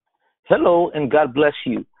Hello and God bless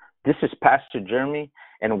you. This is Pastor Jeremy,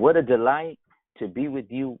 and what a delight to be with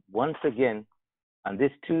you once again on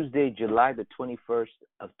this Tuesday, July the 21st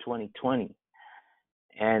of 2020.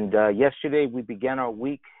 And yesterday we began our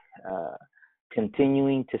week uh,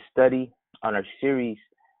 continuing to study on our series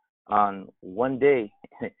on one day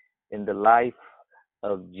in the life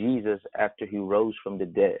of Jesus after he rose from the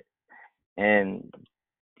dead. And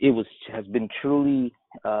it has been truly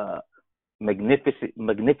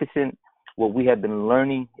magnificent what we have been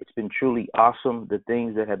learning. It's been truly awesome, the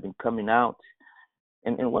things that have been coming out.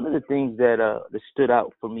 And one of the things that stood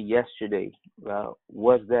out for me yesterday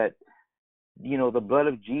was that, the blood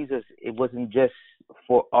of Jesus, it wasn't just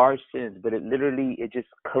for our sins, but it just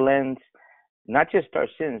cleansed not just our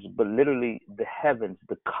sins, but literally the heavens,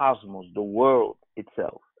 the cosmos, the world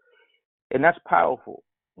itself. And that's powerful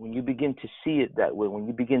when you begin to see it that way, when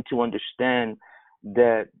you begin to understand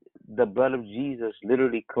that the blood of Jesus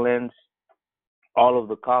literally cleansed all of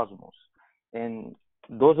the cosmos. And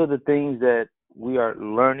those are the things that we are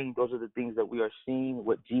learning. Those are the things that we are seeing,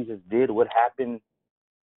 what Jesus did, what happened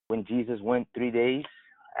when Jesus went 3 days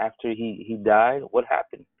after he died, what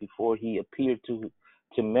happened before he appeared to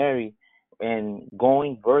Mary. And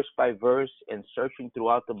going verse by verse and searching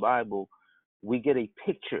throughout the Bible, we get a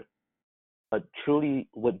picture truly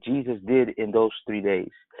what Jesus did in those 3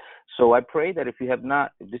 days. So I pray that if you have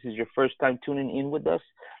not, if this is your first time tuning in with us,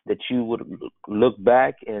 that you would look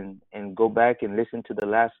back and go back and listen to the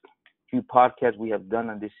last few podcasts we have done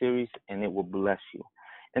on this series, and it will bless you.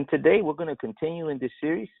 And today we're going to continue in this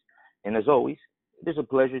series. And as always, it is a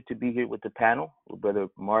pleasure to be here with the panel, with Brother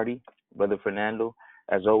Marty, Brother Fernando.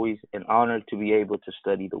 As always, an honor to be able to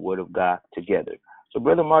study the Word of God together. So,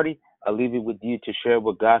 Brother Marty, I'll leave it with you to share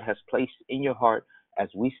what God has placed in your heart as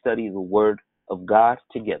we study the Word of God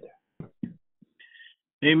together.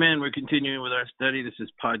 Amen. We're continuing with our study. This is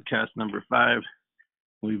podcast number 5.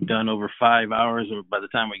 We've done over 5 hours, or by the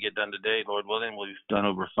time we get done today, Lord willing, we've done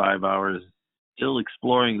over 5 hours, still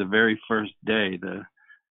exploring the very first day, the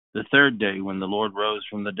third day when the Lord rose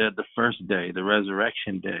from the dead, the first day, the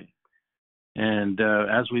resurrection day. And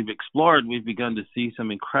as we've explored, we've begun to see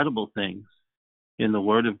some incredible things in the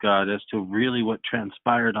Word of God as to really what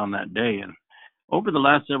transpired on that day. And over the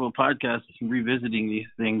last several podcasts, revisiting these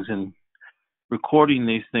things and recording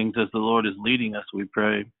these things as the Lord is leading us, we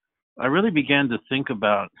pray, I really began to think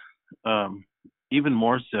about even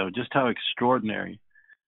more so just how extraordinary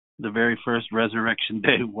the very first resurrection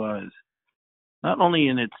day was. Not only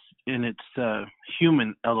in its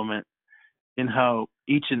human element, in how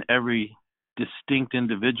each and every distinct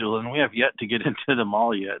individual, and we have yet to get into them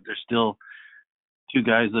all yet. There's still 2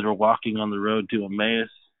 guys that are walking on the road to Emmaus.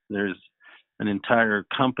 There's an entire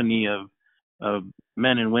company of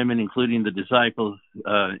men and women, including the disciples,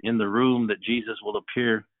 in the room that Jesus will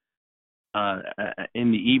appear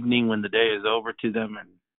in the evening when the day is over to them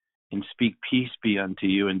and speak peace be unto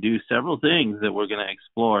you, and do several things that we're going to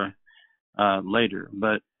explore later.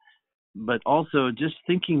 But also just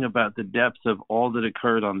thinking about the depths of all that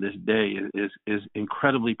occurred on this day is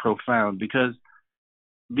incredibly profound because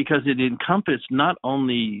it encompassed not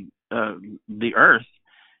only the earth,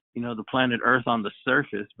 the planet Earth on the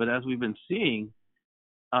surface, but as we've been seeing,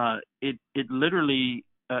 it literally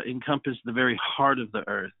encompassed the very heart of the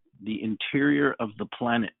earth, the interior of the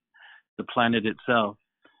planet itself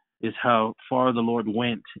is how far the Lord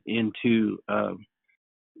went into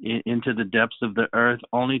the depths of the earth,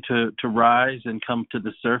 only to rise and come to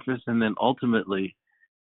the surface, and then ultimately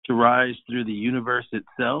to rise through the universe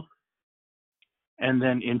itself and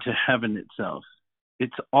then into heaven itself.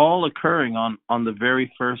 It's all occurring on the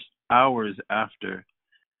very first hours after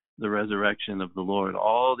the resurrection of the Lord.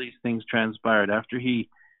 All these things transpired after he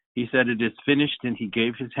said it is finished, and he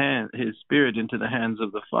gave his spirit into the hands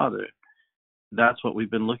of the Father. That's what we've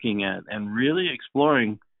been looking at and really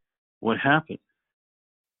exploring what happened.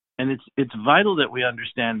 And it's vital that we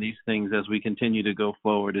understand these things as we continue to go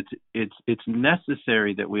forward. It's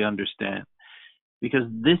necessary that we understand, because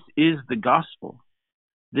this is the gospel.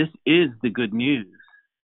 This is the good news.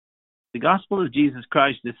 The gospel of Jesus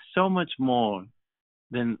Christ is so much more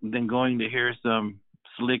than going to hear some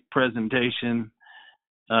slick presentation,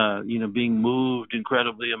 being moved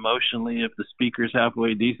incredibly emotionally if the speaker's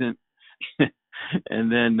halfway decent,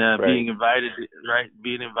 and then Right. being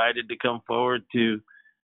invited to come forward to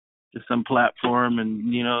some platform,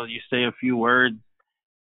 and you say a few words,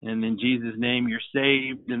 and in Jesus' name you're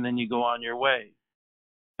saved, and then you go on your way.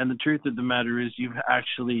 And the truth of the matter is, you've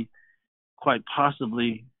actually quite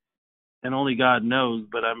possibly, and only God knows,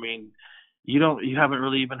 but I mean, you haven't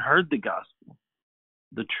really even heard the gospel,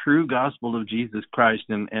 the true gospel of Jesus Christ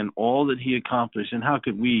and all that he accomplished. And how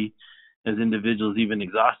could we as individuals even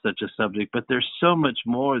exhaust such a subject, but there's so much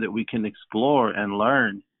more that we can explore and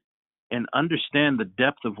learn and understand the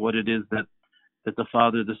depth of what it is that the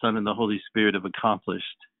Father, the Son, and the Holy Spirit have accomplished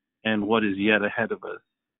and what is yet ahead of us.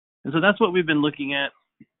 And so that's what we've been looking at.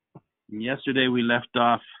 Yesterday we left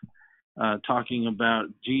off talking about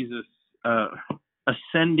Jesus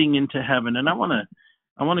ascending into heaven, and I want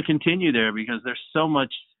to continue there because there's so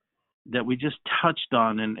much that we just touched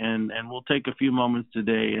on, and we'll take a few moments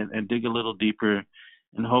today and dig a little deeper,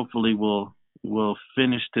 and hopefully we'll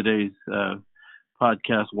finish today's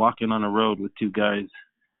podcast walking on a road with two guys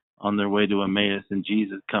on their way to Emmaus, and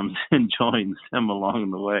Jesus comes and joins them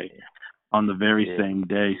along the way on the very same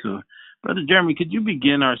day. So, Brother Jeremy, could you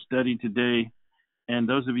begin our study today? And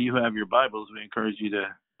those of you who have your Bibles, we encourage you to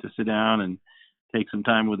sit down and take some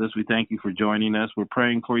time with us. We thank you for joining us. We're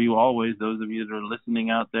praying for you always, those of you that are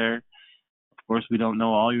listening out there. Of course, we don't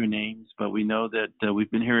know all your names, but we know that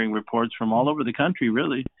we've been hearing reports from all over the country,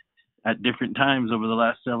 really, at different times over the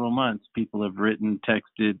last several months. People have written,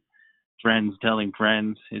 texted, friends telling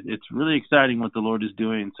friends. It's really exciting what the Lord is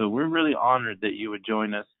doing. So we're really honored that you would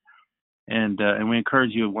join us. And we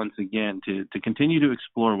encourage you once again to continue to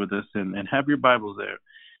explore with us and have your Bibles there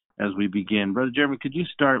as we begin. Brother Jeremy, could you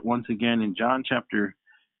start once again in John chapter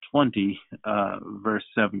 20, verse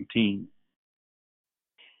 17?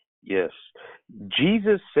 Yes.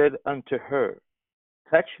 Jesus said unto her,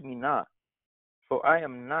 touch me not, for I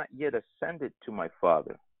am not yet ascended to my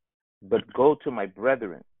Father, but go to my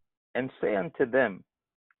brethren, and say unto them,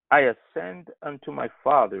 I ascend unto my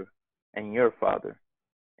Father and your Father,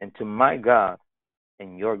 and to my God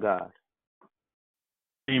and your God.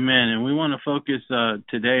 Amen. And we want to focus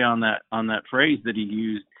today on that phrase that he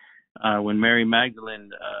used when Mary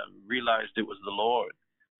Magdalene realized it was the Lord.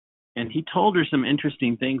 And he told her some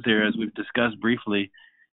interesting things there, as we've discussed briefly.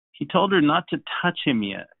 He told her not to touch him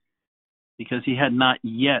yet, because he had not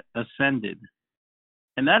yet ascended.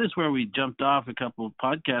 And that is where we jumped off a couple of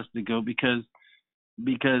podcasts ago, because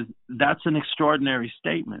that's an extraordinary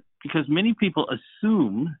statement. Because many people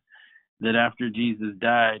assume that after Jesus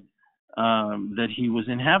died, that he was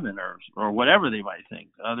in heaven or whatever they might think.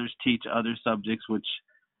 Others teach other subjects, which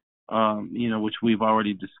we've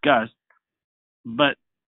already discussed. But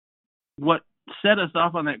what set us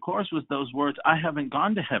off on that course was those words, I haven't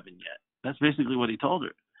gone to heaven yet. That's basically what he told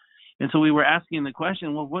her. And so we were asking the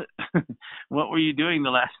question, well, what were you doing the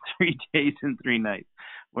last 3 days and 3 nights?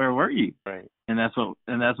 Where were you? Right. And that's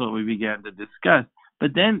what we began to discuss.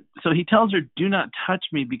 But then, so he tells her, do not touch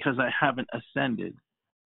me because I haven't ascended.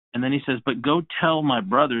 And then he says, but go tell my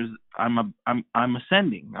brothers I'm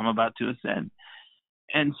ascending. I'm about to ascend.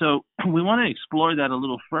 And so we want to explore that a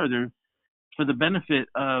little further for the benefit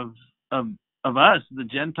of us, the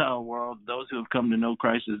Gentile world, those who have come to know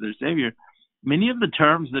Christ as their Savior. Many of the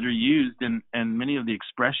terms that are used and many of the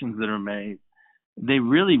expressions that are made, they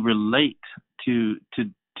really relate to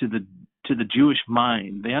the Jewish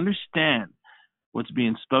mind. They understand what's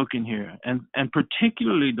being spoken here, and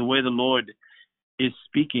particularly the way the Lord is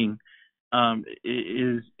speaking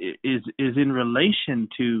is in relation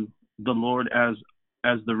to the Lord as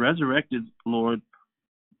the resurrected Lord,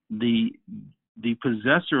 the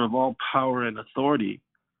possessor of all power and authority.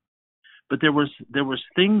 But there was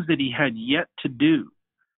things that he had yet to do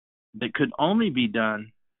that could only be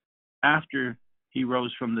done after he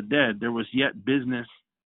rose from the dead. There was yet business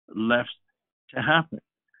left to happen.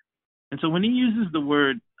 And so when he uses the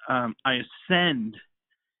word, I ascend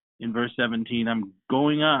in verse 17, I'm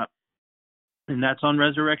going up, and that's on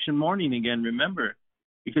resurrection morning again, remember,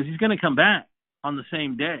 because he's going to come back on the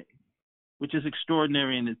same day, which is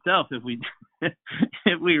extraordinary in itself if we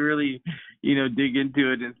if we really, dig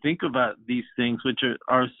into it and think about these things, which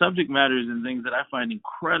are subject matters and things that I find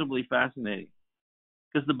incredibly fascinating.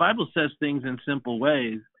 Because the Bible says things in simple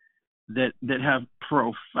ways that have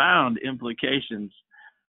profound implications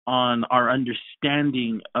on our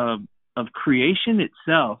understanding of creation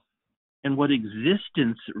itself and what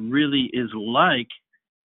existence really is like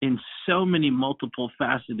in so many multiple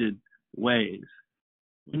faceted ways.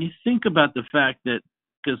 When you think about the fact that,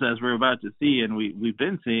 because as we're about to see and we've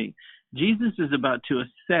been seeing, Jesus is about to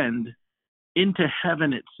ascend into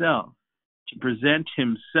heaven itself to present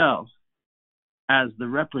himself as the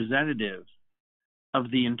representative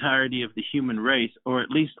of the entirety of the human race, or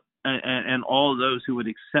at least and all those who would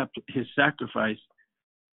accept his sacrifice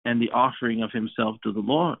and the offering of himself to the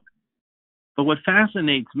Lord. But what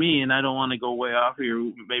fascinates me, and I don't want to go way off here,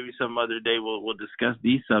 maybe some other day we'll discuss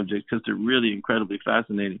these subjects because they're really incredibly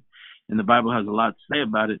fascinating, and the Bible has a lot to say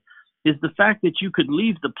about it, is the fact that you could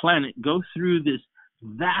leave the planet, go through this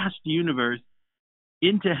vast universe,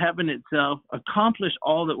 into heaven itself, accomplish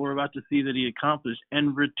all that we're about to see that he accomplished,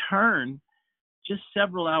 and return just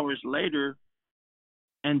several hours later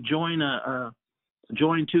and join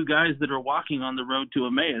two guys that are walking on the road to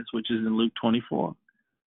Emmaus, which is in Luke 24.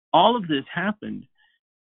 All of this happened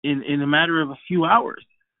in a matter of a few hours.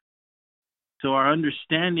 So our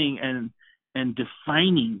understanding and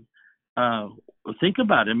defining, think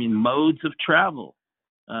about it. I mean, modes of travel,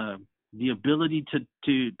 the ability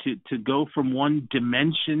to go from one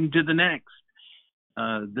dimension to the next,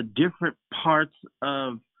 the different parts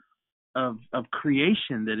of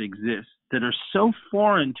creation that exist that are so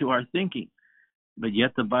foreign to our thinking, but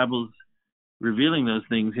yet the Bible's revealing those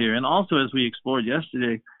things here. And also, as we explored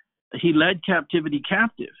yesterday, he led captivity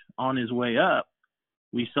captive on his way up.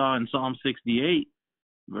 We saw in Psalm 68,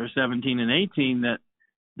 verse 17 and 18, that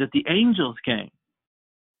the angels came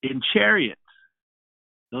in chariots.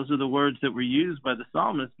 Those are the words that were used by the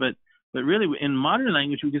psalmist, but really in modern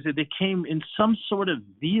language, we could say they came in some sort of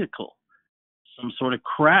vehicle, some sort of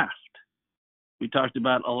craft. We talked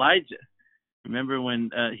about Elijah. Remember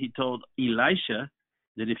when he told Elisha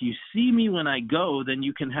that if you see me when I go, then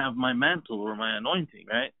you can have my mantle or my anointing,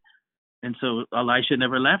 right? And so Elisha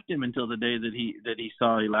never left him until the day that he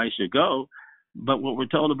saw Elisha go. But what we're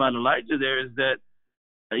told about Elijah there is that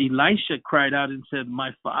Elisha cried out and said,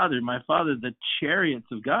 my father, the chariots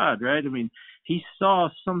of God, right? I mean, he saw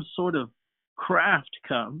some sort of craft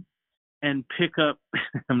come and pick up.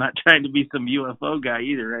 I'm not trying to be some UFO guy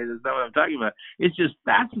either, right? That's not what I'm talking about. It's just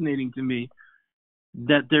fascinating to me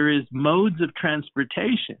that there is modes of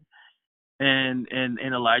transportation. And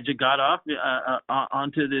Elijah got off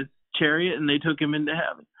onto this chariot, and they took him into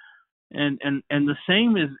heaven. And the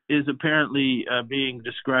same is apparently being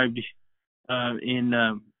described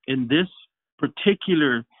in this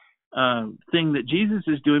particular thing that Jesus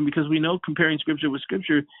is doing, because we know, comparing Scripture with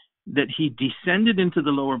Scripture, that he descended into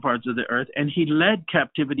the lower parts of the earth and he led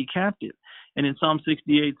captivity captive. And in Psalm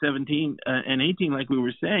 68, 17 and 18, like we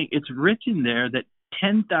were saying, it's written there that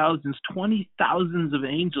 10,000s, 20,000s of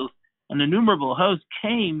angels, an innumerable host,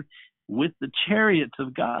 came with the chariots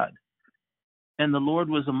of God. And the Lord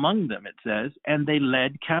was among them, it says, and they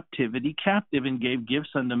led captivity captive and gave gifts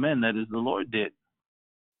unto men. That is, the Lord did.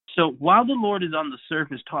 So while the Lord is on the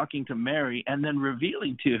surface talking to Mary and then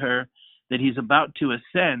revealing to her that he's about to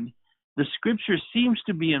ascend, the Scripture seems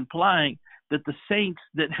to be implying that the saints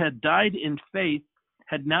that had died in faith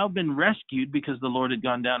had now been rescued because the Lord had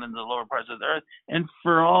gone down into the lower parts of the earth. And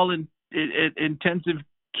for all intensive,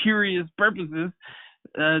 curious purposes,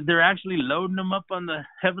 they're actually loading them up on the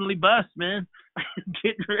heavenly bus, man,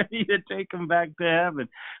 getting ready to take them back to heaven,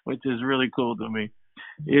 which is really cool to me.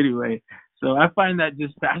 Anyway, so I find that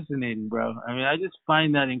just fascinating, bro. I mean, I just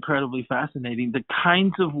find that incredibly fascinating, the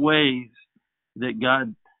kinds of ways that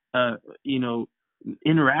God,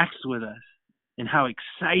 interacts with us, and how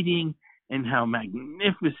exciting and how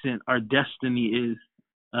magnificent our destiny is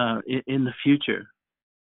in the future.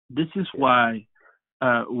 This is why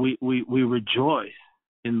we rejoice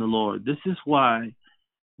in the Lord. This is why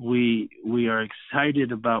we are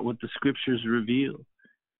excited about what the Scriptures reveal.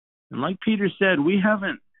 And like Peter said, we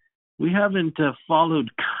haven't followed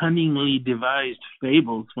cunningly devised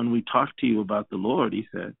fables when we talk to you about the Lord. He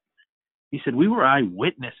said we were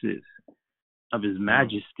eyewitnesses of his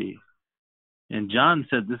majesty. And John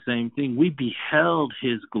said the same thing. We beheld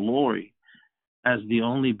his glory as the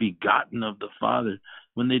only begotten of the Father.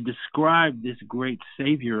 When they described this great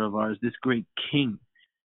Savior of ours, this great King,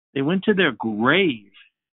 they went to their grave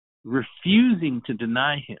refusing to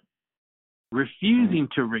deny him, refusing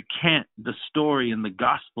to recant the story and the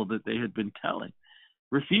gospel that they had been telling,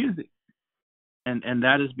 refusing. And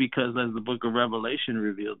that is because, as the book of Revelation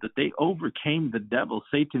revealed, that they overcame the devil,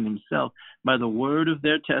 Satan himself, by the word of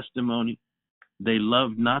their testimony. They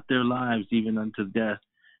loved not their lives even unto death.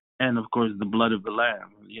 And, of course, the blood of the Lamb.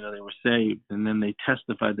 They were saved. And then they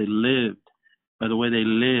testified. They lived by the way they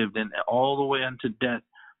lived, and all the way unto death.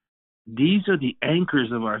 These are the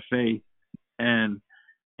anchors of our faith and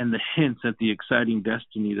the hints at the exciting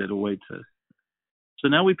destiny that awaits us. So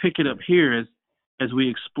now we pick it up here as we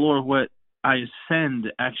explore what I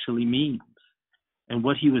ascend actually means and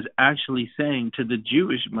what he was actually saying to the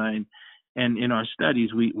Jewish mind. And in our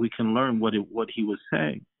studies, we can learn what he was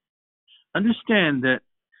saying. Understand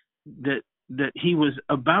that he was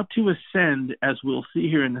about to ascend, as we'll see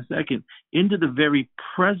here in a second, into the very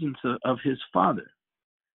presence of his Father.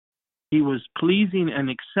 He was pleasing and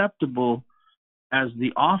acceptable as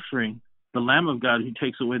the offering, the Lamb of God who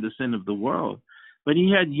takes away the sin of the world. But he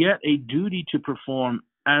had yet a duty to perform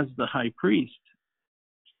as the high priest,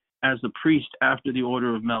 as the priest after the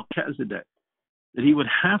order of Melchizedek. that he would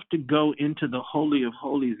have to go into the Holy of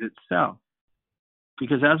Holies itself.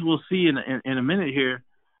 Because as we'll see in a minute here,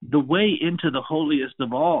 the way into the holiest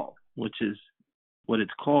of all, which is what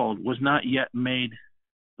it's called, was not yet made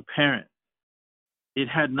apparent. It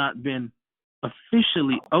had not been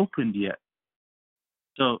officially opened yet.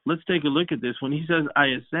 So let's take a look at this. When he says, I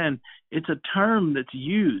ascend, it's a term that's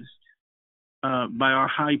used by our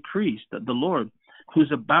high priest, the Lord,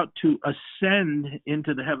 who's about to ascend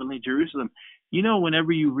into the heavenly Jerusalem. You know,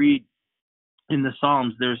 whenever you read in the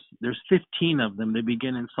Psalms, there's 15 of them. They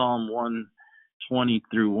begin in Psalm 120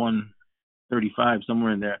 through 135,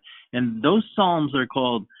 somewhere in there. And those Psalms are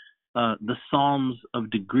called the Psalms of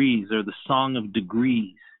Degrees, or the Song of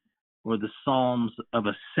Degrees, or the Psalms of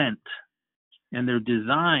Ascent. And they're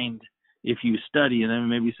designed, if you study, and then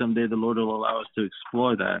maybe someday the Lord will allow us to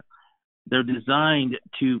explore that, they're designed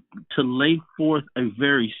to lay forth a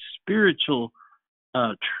very spiritual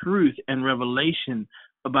truth and revelation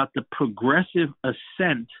about the progressive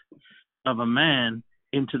ascent of a man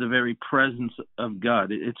into the very presence of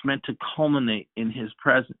God. It's meant to culminate in his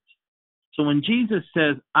presence. So when Jesus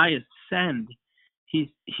says, I ascend, he's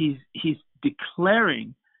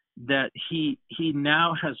declaring that he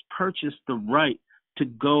now has purchased the right to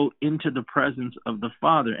go into the presence of the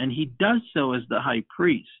Father, and he does so as the high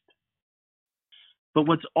priest. But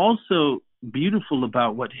what's also beautiful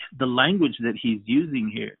about what the language that he's using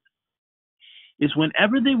here is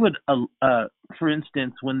whenever they would, for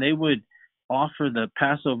instance, when they would offer the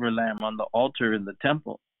Passover lamb on the altar in the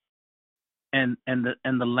temple, and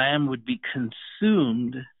the lamb would be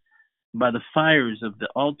consumed by the fires of the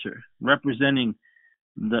altar, representing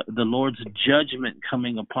the Lord's judgment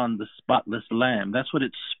coming upon the spotless lamb. That's what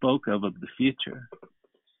it spoke of the future.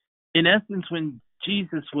 In essence, when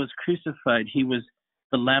Jesus was crucified, he was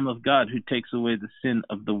the Lamb of God who takes away the sin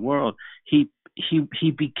of the world. He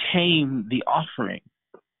became the offering.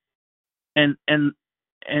 And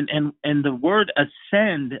the word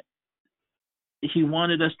ascend, he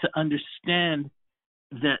wanted us to understand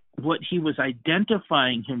that what he was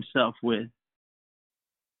identifying himself with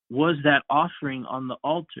was that offering on the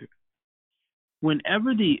altar.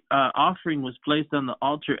 Whenever the offering was placed on the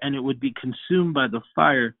altar and it would be consumed by the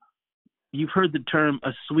fire, you've heard the term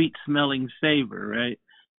a sweet smelling savor, right?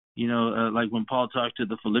 You know, like when Paul talked to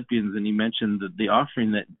the Philippians and he mentioned the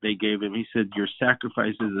offering that they gave him, he said, your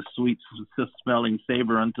sacrifice is a sweet smelling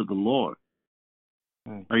savor unto the Lord.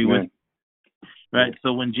 Are you with me? Right?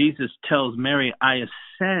 So when Jesus tells Mary, I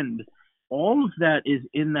ascend, all of that is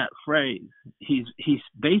in that phrase. He's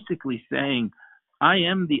basically saying, I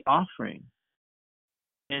am the offering,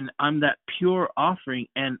 and I'm that pure offering,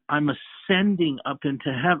 and I'm ascending up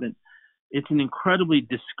into heaven. It's an incredibly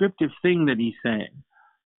descriptive thing that he's saying,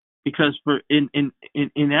 because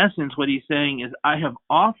in essence, what he's saying is, I have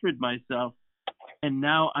offered myself, and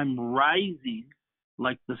now I'm rising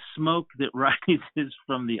like the smoke that rises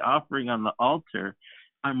from the offering on the altar.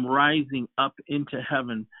 I'm rising up into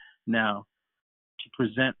heaven now to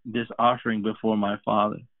present this offering before my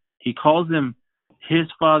Father. He calls him his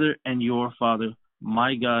Father and your Father,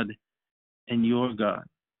 my God and your God.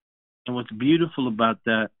 And what's beautiful about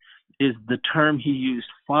that is the term he used,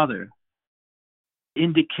 Father,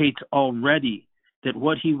 indicates already that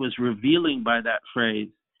what he was revealing by that phrase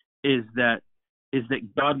is that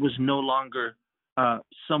God was no longer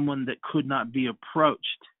someone that could not be approached,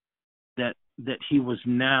 that he was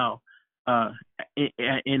now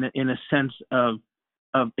in a sense of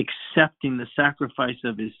accepting the sacrifice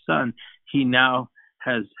of his son. He now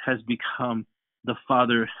has become the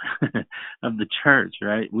father of the church,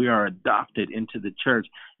 right? We are adopted into the church.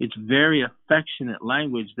 It's very affectionate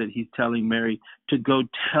language that he's telling Mary to go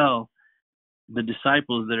tell the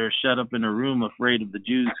disciples that are shut up in a room afraid of the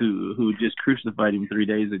Jews who just crucified him 3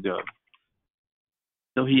 days ago.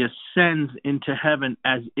 So he ascends into heaven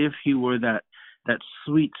as if he were that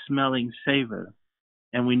sweet smelling savor.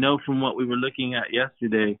 And we know from what we were looking at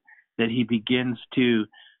yesterday that he begins to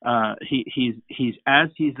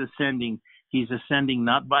he's ascending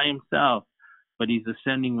not by himself, but he's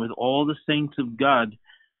ascending with all the saints of God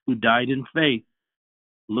who died in faith,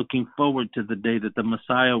 looking forward to the day that the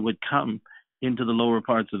Messiah would come into the lower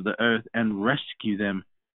parts of the earth and rescue them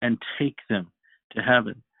and take them to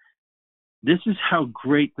heaven. This is how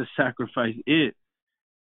great the sacrifice is.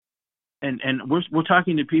 And we're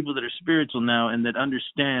talking to people that are spiritual now and that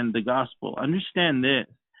understand the gospel. Understand this,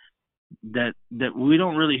 that we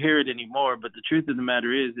don't really hear it anymore, but the truth of the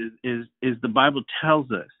matter is the Bible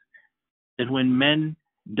tells us that when men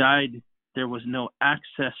died, there was no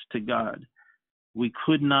access to God. We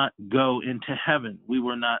could not go into heaven. We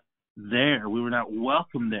were not there. We were not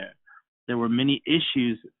welcome there. There were many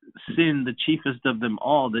issues, sin, the chiefest of them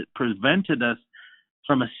all, that prevented us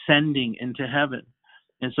from ascending into heaven.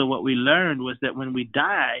 And so what we learned was that when we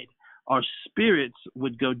died, our spirits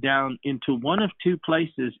would go down into one of two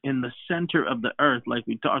places in the center of the earth, like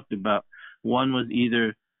we talked about. One was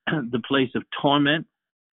either the place of torment,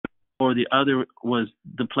 or the other was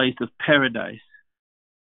the place of paradise.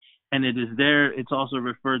 And it is there, it's also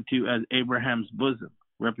referred to as Abraham's bosom,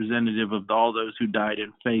 representative of all those who died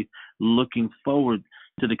in faith, looking forward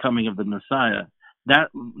to the coming of the Messiah.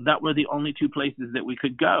 That were the only two places that we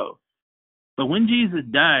could go. But when Jesus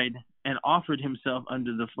died and offered himself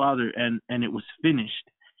unto the Father, and it was finished,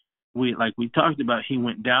 like we talked about, he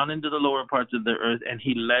went down into the lower parts of the earth and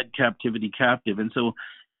he led captivity captive. And so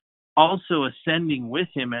also ascending with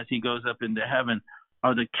him as he goes up into heaven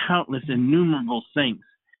are the countless innumerable saints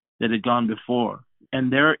that had gone before.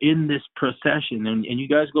 And they're in this procession. And you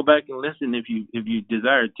guys go back and listen if you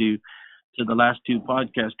desire to the last two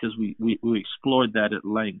podcasts, because we explored that at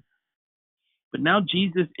length. But now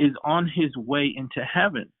Jesus is on his way into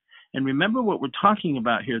heaven. And remember what we're talking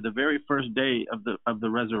about here, the very first day of the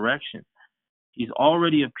resurrection. He's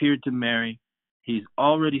already appeared to Mary. He's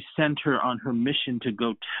already sent her on her mission to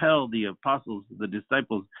go tell the apostles, the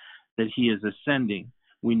disciples, that he is ascending.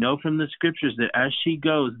 We know from the scriptures that as she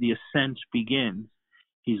goes, the ascent begins.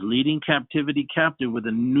 He's leading captivity captive with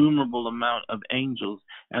an innumerable amount of angels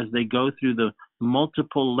as they go through the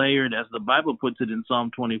multiple layered, as the Bible puts it in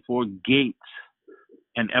Psalm 24, gates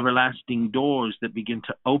and everlasting doors that begin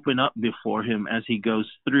to open up before him as he goes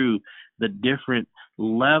through the different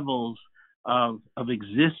levels of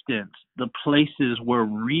existence, the places where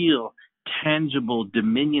real, tangible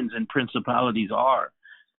dominions and principalities are.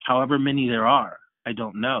 However many there are, I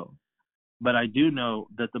don't know. But I do know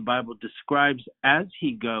that the Bible describes as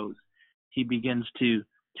he goes, he begins to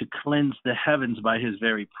cleanse the heavens by his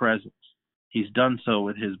very presence. He's done so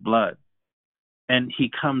with his blood. And he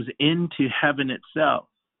comes into heaven itself.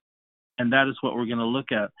 And that is what we're going to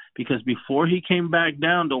look at. Because before he came back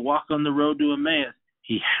down to walk on the road to Emmaus,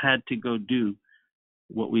 he had to go do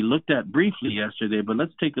what we looked at briefly yesterday. But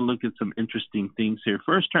let's take a look at some interesting things here.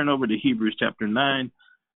 First, turn over to Hebrews chapter 9,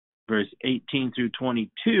 verse 18 through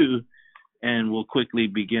 22. And we'll quickly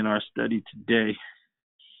begin our study today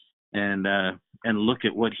and look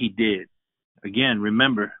at what he did. Again,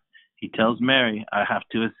 remember, he tells Mary, I have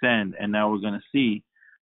to ascend. And now we're going to see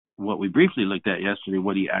what we briefly looked at yesterday,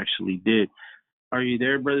 what he actually did. Are you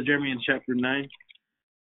there, Brother Jeremy, in chapter 9?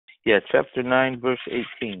 Yeah, chapter 9, verse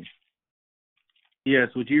 18. Yes,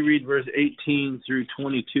 would you read verse 18 through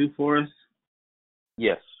 22 for us?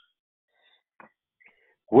 Yes.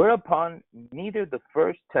 Whereupon neither the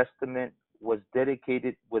first testament was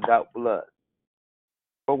dedicated without blood.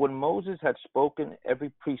 For when Moses had spoken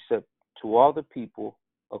every precept to all the people,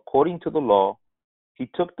 according to the law, he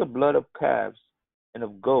took the blood of calves and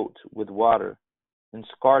of goats with water, and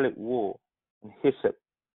scarlet wool, and hyssop,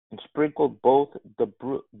 and sprinkled both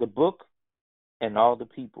the book and all the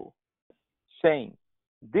people, saying,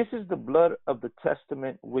 This is the blood of the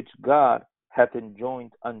testament which God hath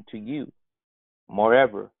enjoined unto you.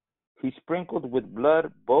 Moreover, he sprinkled with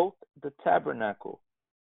blood both the tabernacle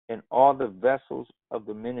and all the vessels of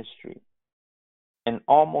the ministry. And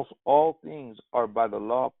almost all things are by the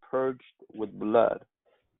law purged with blood,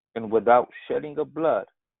 and without shedding of blood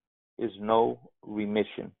is no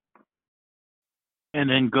remission. And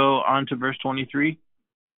then go on to verse 23.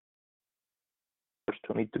 Verse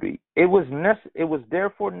 23. It was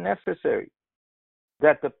therefore necessary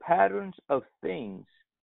that the patterns of things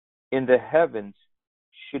in the heavens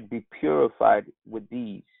should be purified with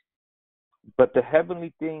these, but the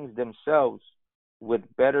heavenly things themselves with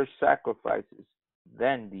better sacrifices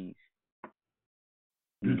than these.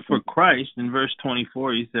 For Christ, in verse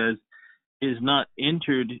 24, he says, is not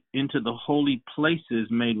entered into the holy places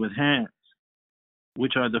made with hands,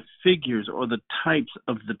 which are the figures or the types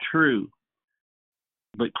of the true.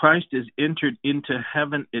 But Christ is entered into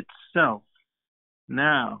heaven itself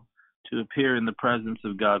now to appear in the presence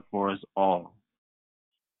of God for us all.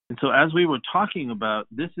 And so as we were talking about,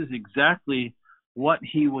 this is exactly what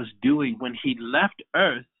he was doing when he left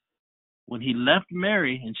earth, when he left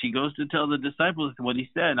Mary, and she goes to tell the disciples what he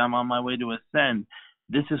said, I'm on my way to ascend.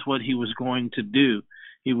 This is what he was going to do.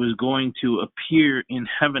 He was going to appear in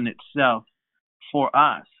heaven itself for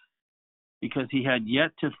us because he had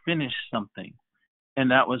yet to finish something,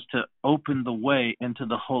 and that was to open the way into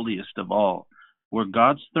the holiest of all, where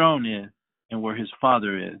God's throne is and where his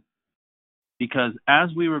Father is. Because as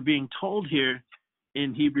we were being told here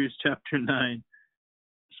in Hebrews chapter 9,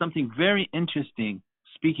 something very interesting,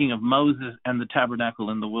 speaking of Moses and the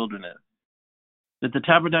tabernacle in the wilderness. that the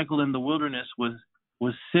tabernacle in the wilderness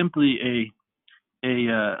was simply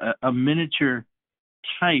a miniature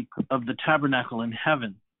type of the tabernacle in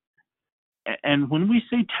heaven. And when we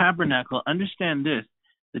say tabernacle, understand this: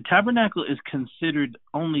 the tabernacle is considered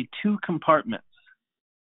only two compartments.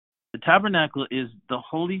 The tabernacle is the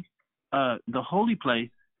holy place,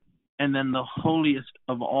 and then the holiest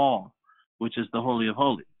of all, which is the Holy of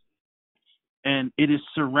Holies. And it is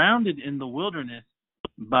surrounded in the wilderness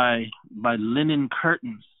by linen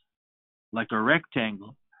curtains, like a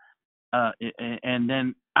rectangle. And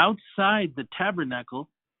then outside the tabernacle,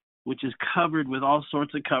 which is covered with all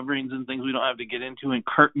sorts of coverings and things we don't have to get into, and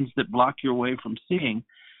curtains that block your way from seeing,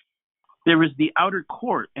 there is the outer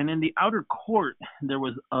court. And in the outer court, there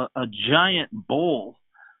was a giant bowl,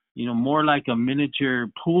 more like a miniature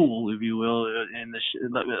pool, if you will.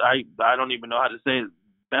 I don't even know how to say it.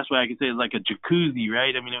 Best way I can say it is like a jacuzzi,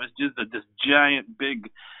 right? I mean, it was just this giant, big,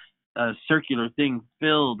 circular thing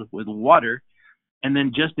filled with water. And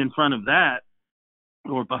then just in front of that,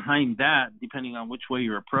 or behind that, depending on which way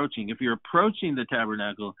you're approaching. If you're approaching the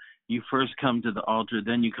tabernacle, you first come to the altar,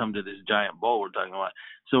 then you come to this giant bowl we're talking about.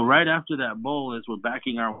 So right after that bowl, as we're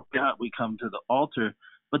backing our way up, we come to the altar.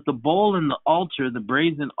 But the bowl and the altar, the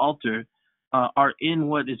brazen altar, are in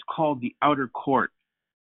what is called the outer court.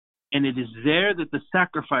 And it is there that the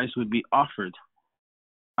sacrifice would be offered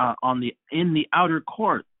in the outer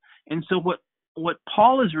court. And so what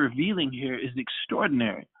Paul is revealing here is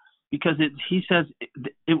extraordinary, because he says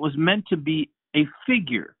it was meant to be a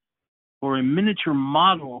figure or a miniature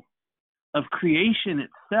model of creation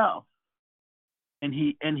itself. And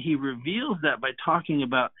he reveals that by talking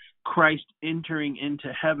about Christ entering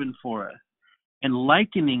into heaven for us and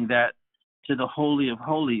likening that to the Holy of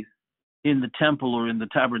Holies in the temple or in the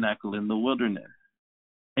tabernacle in the wilderness.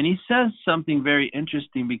 And he says something very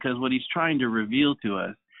interesting, because what he's trying to reveal to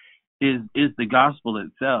us is the gospel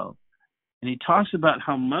itself. And he talks about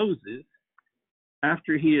how Moses,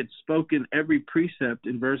 after he had spoken every precept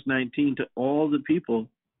in verse 19 to all the people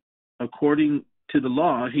according to the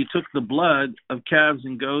law, he took the blood of calves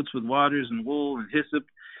and goats with waters and wool and hyssop,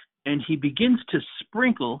 and he begins to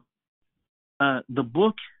sprinkle the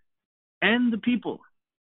book and the people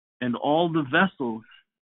and all the vessels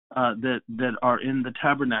that are in the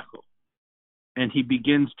tabernacle. And he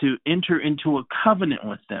begins to enter into a covenant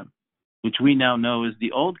with them, which we now know is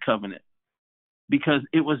the old covenant, because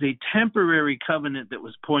it was a temporary covenant that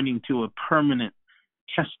was pointing to a permanent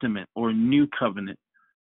testament or new covenant.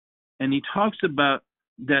 And he talks about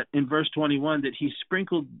that in verse 21, that he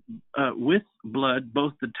sprinkled with blood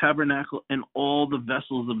both the tabernacle and all the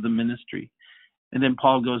vessels of the ministry. And then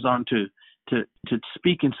Paul goes on to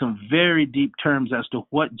speak in some very deep terms as to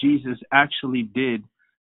what Jesus actually did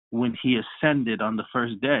when he ascended on the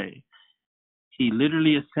first day. He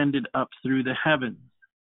literally ascended up through the heavens.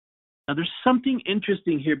 Now, there's something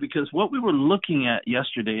interesting here, because what we were looking at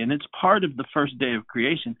yesterday, and it's part of the first day of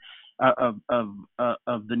creation, of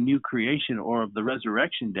the new creation, or of the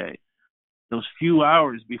resurrection day, those few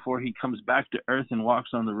hours before he comes back to earth and walks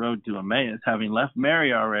on the road to Emmaus, having left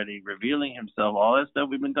Mary already, revealing himself, all that stuff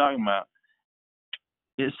we've been talking about.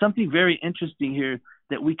 There's something very interesting here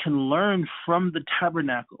that we can learn from the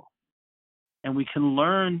tabernacle, and we can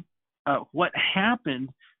learn what happened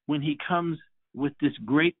when he comes with this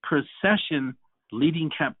great procession leading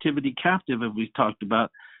captivity captive, as we've talked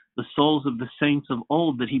about, the souls of the saints of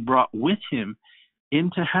old that he brought with him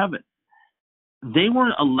into heaven. They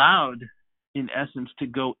weren't allowed, in essence, to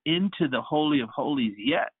go into the Holy of Holies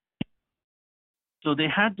yet. So they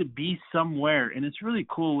had to be somewhere, and it's really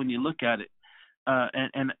cool when you look at it.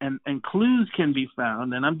 And clues can be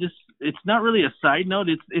found, and it's not really a side note,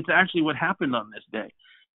 it's actually what happened on this day.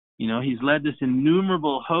 He's led this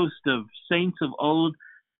innumerable host of saints of old,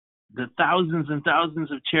 the thousands and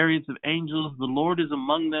thousands of chariots of angels. The Lord is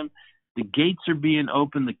among them. The gates are being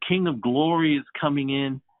opened. The King of glory is coming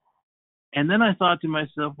in. And then I thought to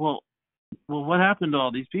myself, well, what happened to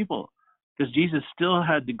all these people? Because Jesus still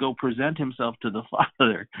had to go present himself to the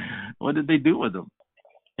Father. What did they do with him?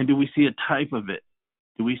 And do we see a type of it?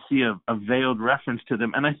 Do we see a veiled reference to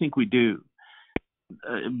them? And I think we do.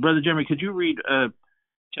 Brother Jeremy, could you read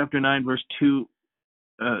chapter 9, verse 2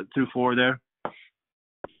 through 4 there?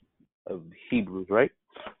 Of Hebrews, right?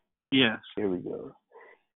 Yes. Here we go.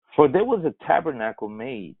 For there was a tabernacle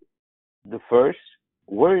made, the first,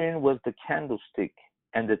 wherein was the candlestick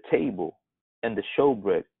and the table and the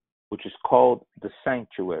showbread, which is called the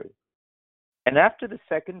sanctuary. And after the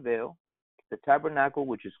second veil, the tabernacle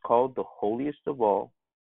which is called the holiest of all,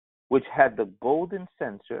 which had the golden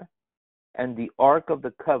censer and the ark of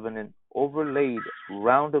the covenant overlaid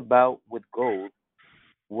round about with gold,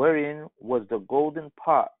 wherein was the golden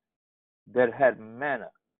pot that had manna,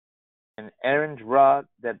 and Aaron's rod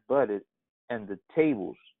that budded, and the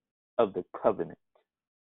tables of the covenant.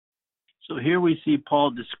 So here we see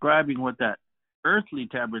Paul describing what that earthly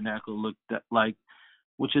tabernacle looked like,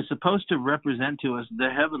 which is supposed to represent to us the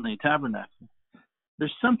heavenly tabernacle.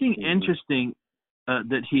 There's something interesting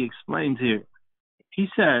that he explains here. He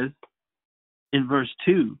says in verse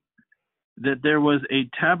 2 that there was a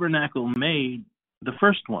tabernacle made, the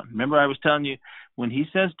first one. Remember, I was telling you, when he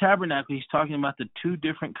says tabernacle, he's talking about the two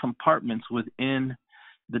different compartments within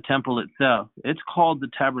the temple itself. It's called the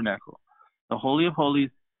tabernacle. The Holy of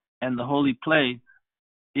Holies and the holy place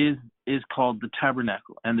is called the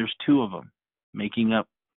tabernacle, and there's two of them making up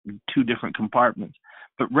two different compartments,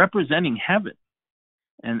 but representing heaven.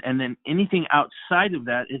 And then anything outside of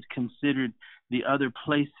that is considered the other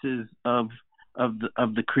places of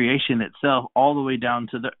the creation itself, all the way down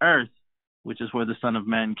to the earth, which is where the Son of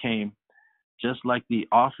Man came. Just like the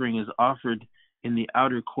offering is offered in the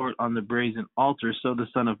outer court on the brazen altar, so the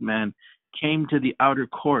Son of Man came to the outer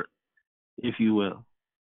court, if you will,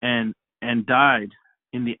 and died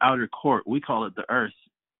in the outer court. We call it the earth.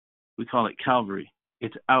 We call it Calvary.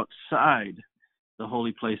 It's outside the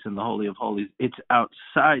holy place and the Holy of Holies. It's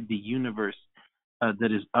outside the universe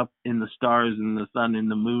that is up in the stars and the sun and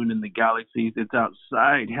the moon and the galaxies. It's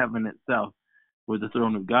outside heaven itself, where the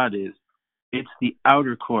throne of God is. It's the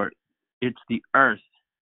outer court. It's the earth.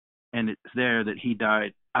 And it's there that he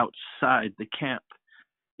died, outside the camp,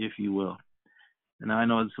 if you will. And I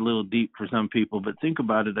know it's a little deep for some people, but think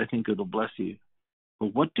about it. I think it'll bless you.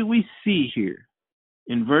 But what do we see here?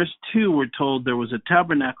 In verse 2, we're told there was a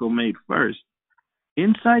tabernacle made first.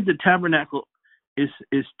 Inside the tabernacle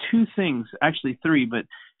is two things, actually three, but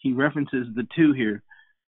he references the two here.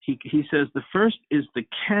 He says the first is the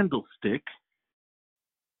candlestick,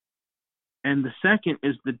 and the second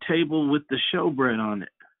is the table with the showbread on it.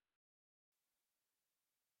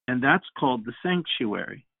 And that's called the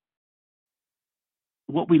sanctuary.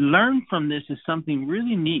 What we learn from this is something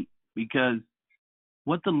really neat, because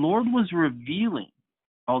what the Lord was revealing,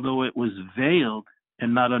 although it was veiled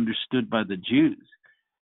and not understood by the Jews,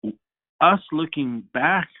 us looking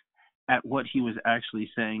back at what he was actually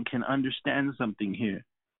saying can understand something here,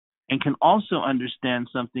 and can also understand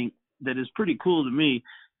something that is pretty cool to me,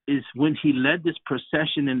 is when he led this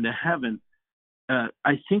procession into heaven.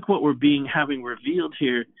 I think what we're having revealed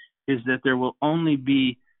here is that there will only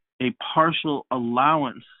be a partial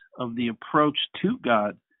allowance of the approach to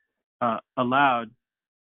God allowed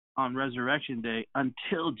on Resurrection Day,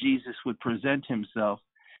 until Jesus would present himself,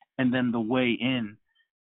 and then the way in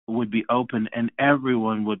would be open and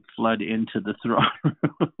everyone would flood into the throne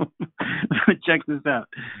room. Check this out.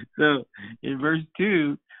 So in verse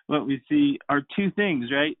 2, what we see are two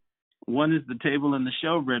things, right? One is the table and the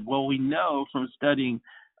showbread. Well, we know from studying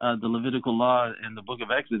the Levitical law and the book of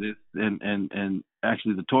Exodus and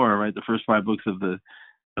actually the Torah, right, the first 5 books of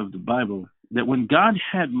the Bible, that when God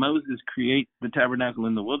had Moses create the tabernacle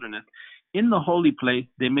in the wilderness, in the holy place,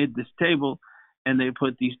 they made this table and they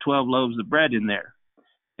put these 12 loaves of bread in there.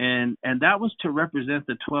 And that was to represent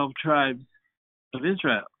the 12 tribes of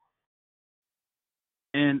Israel.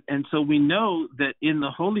 And so we know that in the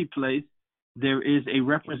holy place, there is a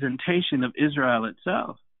representation of Israel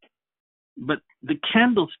itself. But the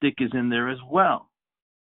candlestick is in there as well,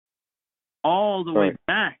 all the way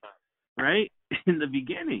back, right, in the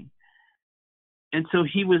beginning. And so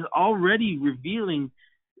he was already revealing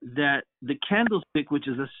that the candlestick, which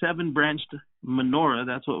is a 7-branched menorah,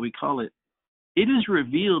 that's what we call it, it is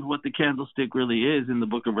revealed what the candlestick really is in the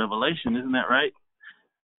book of Revelation. Isn't that right?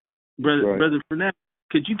 Brother Fernando,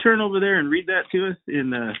 could you turn over there and read that to us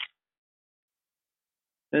in,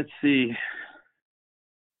 let's see,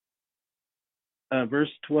 verse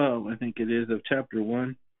 12, I think it is, of chapter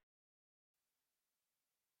 1.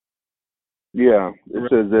 Yeah, it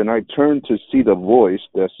says, "And I turned to see the voice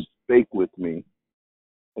that spake with me.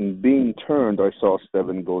 And being turned, I saw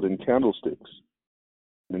 7 golden candlesticks.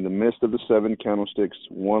 In the midst of the 7 candlesticks,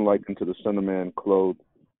 one like unto the Son of Man, clothed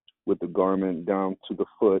with the garment down to the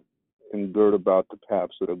foot, and girt about the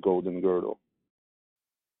paps with a golden girdle."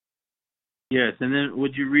 Yes, and then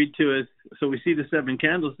would you read to us? So we see the 7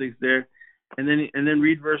 candlesticks there, and then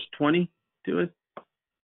read verse 20 to us.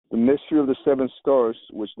 "The mystery of the 7 stars,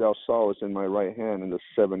 which thou sawest in my right hand, and the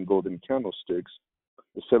 7 golden candlesticks.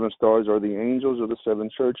 The 7 stars are the angels of the 7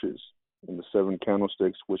 churches, and the 7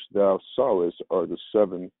 candlesticks which thou sawest are the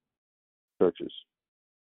 7 churches."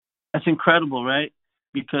 That's incredible, right?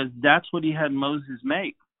 Because that's what he had Moses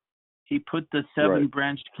make. He put the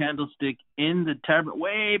 7-branched candlestick in the tabernacle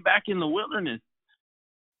way back in the wilderness.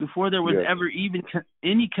 before there was ever even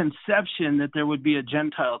any conception that there would be a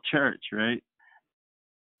Gentile church, right?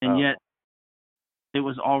 And yet it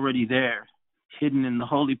was already there, hidden in the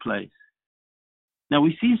holy place. Now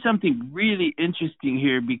we see something really interesting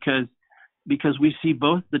here because we see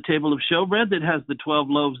both the table of showbread that has the 12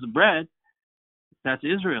 loaves of bread, that's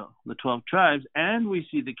Israel, the 12 tribes, and we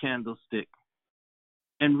see the candlestick.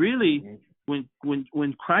 And really,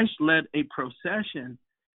 when Christ led a procession,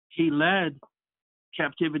 he led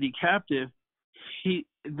captivity captive.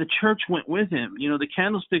 The church went with him. You know, the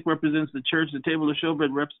candlestick represents the church. The table of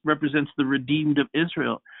showbread represents the redeemed of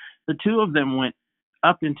Israel. The two of them went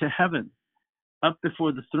up into heaven, up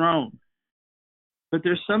before the throne. But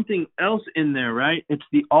there's something else in there, right? It's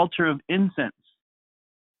the altar of incense.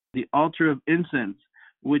 The altar of incense,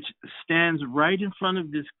 which stands right in front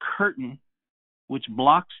of this curtain, which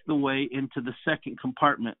blocks the way into the second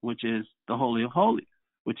compartment, which is the Holy of Holies,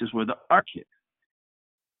 which is where the ark is.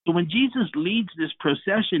 So when Jesus leads this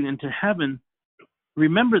procession into heaven,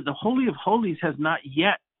 remember the Holy of Holies has not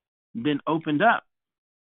yet been opened up.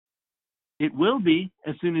 It will be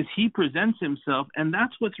as soon as he presents himself, and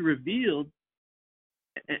that's what's revealed.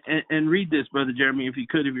 And read this, Brother Jeremy, if you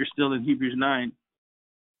could, if you're still in Hebrews 9.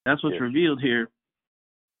 That's what's revealed here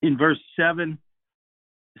in verse 7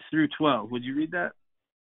 through 12. Would you read that?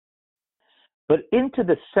 But into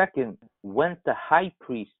the second went the high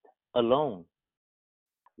priest alone,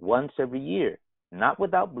 once every year, not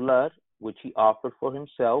without blood, which he offered for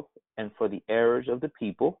himself and for the errors of the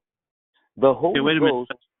people. The Holy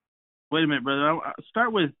Ghost. Wait a minute, brother. I'll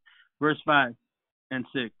start with verse 5 and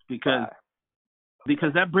 6 because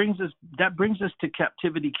that brings us to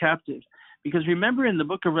captivity captives. Because remember, in the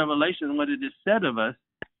book of Revelation, what it is said of us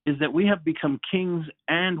is that we have become kings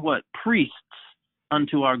and what? Priests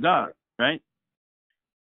unto our God, right?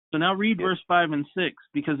 So now read verse 5 and 6,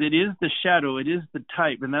 because it is the shadow, it is the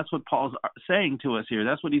type, and that's what Paul's saying to us here.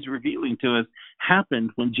 That's what he's revealing to us happened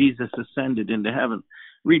when Jesus ascended into heaven.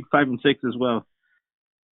 Read 5 and 6 as well.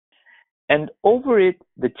 And over it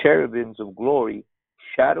the cherubims of glory,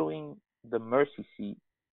 shadowing the mercy seat,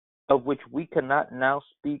 of which we cannot now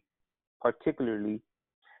speak particularly.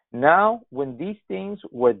 Now, when these things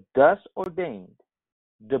were thus ordained,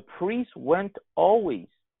 the priest went always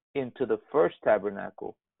into the first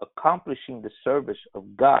tabernacle, accomplishing the service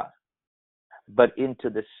of God. But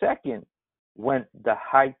into the second went the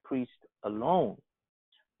high priest alone,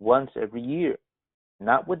 once every year,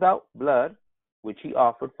 not without blood, which he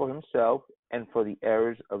offered for himself and for the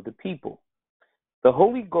errors of the people. The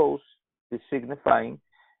Holy Ghost is signifying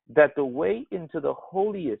that the way into the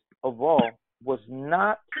holiest of all was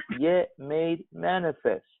not yet made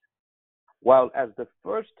manifest, while as the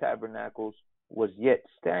first tabernacles was yet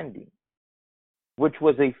standing, which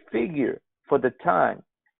was a figure for the time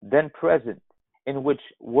then present, in which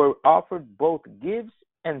were offered both gifts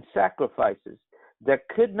and sacrifices that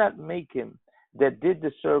could not make him that did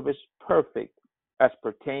the service perfect as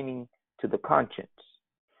pertaining to the conscience,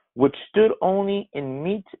 which stood only in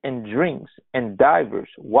meats and drinks and divers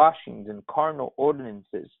washings and carnal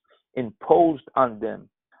ordinances imposed on them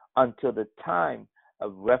until the time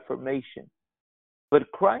of Reformation.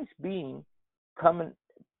 But Christ being come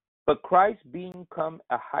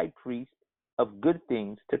a high priest of good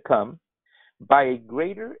things to come, by a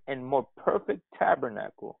greater and more perfect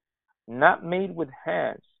tabernacle, not made with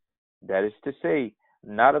hands, that is to say,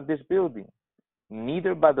 not of this building,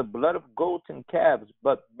 neither by the blood of goats and calves,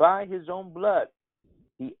 but by his own blood,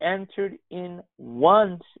 he entered in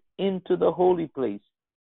once into the holy place,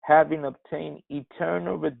 having obtained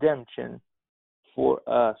eternal redemption for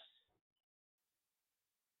us.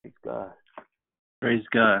 Praise God. Praise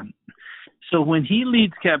God. So when he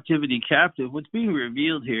leads captivity captive, what's being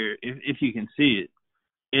revealed here, if you can see it,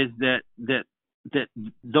 is that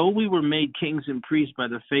though we were made kings and priests by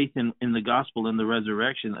the faith in the gospel and the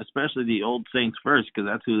resurrection, especially the old saints first, because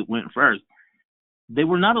that's who went first, they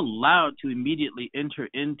were not allowed to immediately enter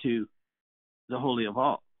into the Holy of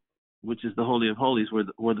All, which is the Holy of Holies, where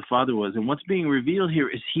the Father was. And what's being revealed here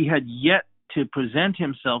is he had yet to present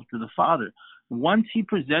himself to the Father. Once he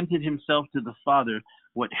presented himself to the Father,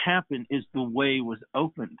 what happened is the way was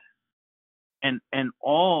opened, and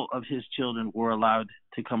all of his children were allowed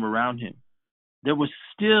to come around him. There was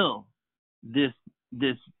still this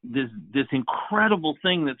incredible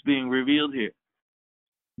thing that's being revealed here,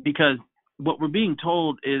 because what we're being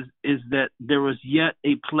told is that there was yet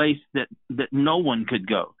a place that no one could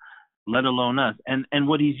go, let alone us. And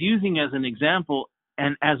what he's using as an example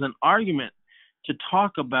and as an argument to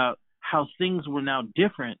talk about how things were now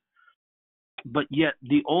different but yet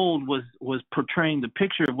the old was portraying the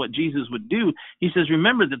picture of what Jesus would do. He says,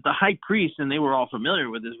 remember that the high priest, and they were all familiar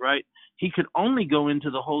with this, right? He could only go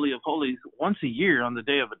into the Holy of Holies once a year on the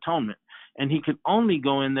Day of Atonement, and he could only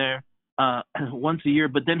go in there once a year,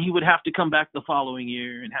 but then he would have to come back the following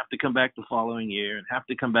year, and have to come back the following year, and have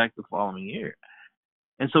to come back the following year.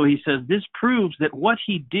 And so he says this proves that what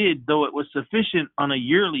he did, though it was sufficient on a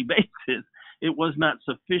yearly basis, it was not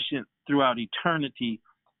sufficient throughout eternity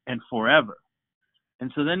and forever.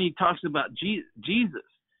 And so then he talks about Jesus,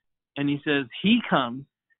 and he says he comes,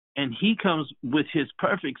 and he comes with his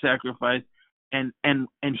perfect sacrifice, and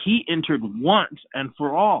he entered once and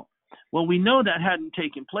for all. Well, we know that hadn't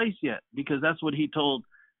taken place yet, because that's what he told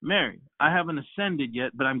Mary. I haven't ascended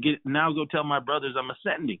yet, but now go tell my brothers I'm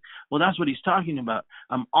ascending. Well, that's what he's talking about.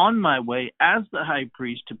 I'm on my way as the high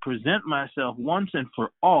priest to present myself once and for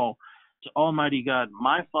all to Almighty God,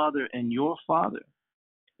 my Father and your Father.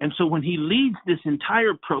 And so when he leads this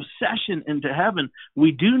entire procession into heaven,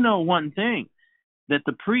 we do know one thing, that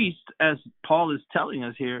the priest, as Paul is telling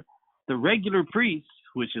us here, the regular priests,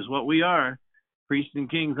 which is what we are, priests and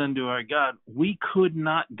kings unto our God, we could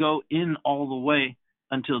not go in all the way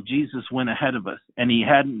until Jesus went ahead of us, and he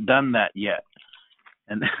hadn't done that yet.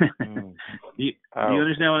 And you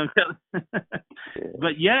understand what I'm telling? Yeah.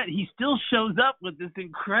 But yet he still shows up with this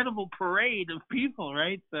incredible parade of people,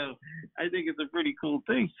 right? So I think it's a pretty cool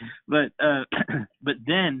thing. But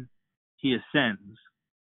then he ascends,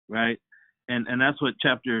 right? And that's what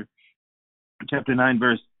chapter 9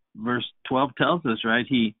 verse 12 tells us, right?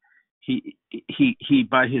 He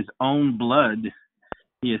by his own blood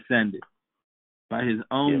he ascended. By his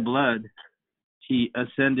own blood he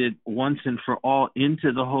ascended once and for all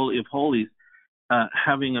into the Holy of Holies,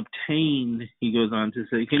 having obtained, he goes on to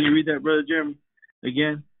say. Can you read that, Brother Jeremy,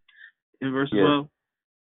 again in verse 12?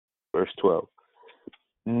 Verse 12.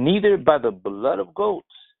 Neither by the blood of goats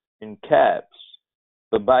and calves,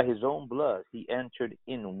 but by his own blood he entered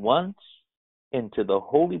in once into the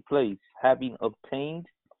holy place, having obtained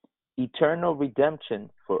eternal redemption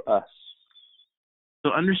for us.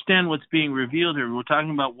 So understand what's being revealed here. We're talking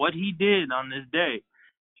about what he did on this day.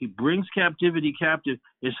 He brings captivity captive.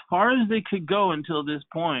 As far as they could go until this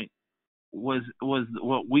point was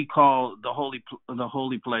what we call the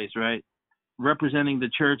holy place, right? Representing the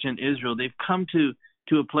church and Israel. They've come to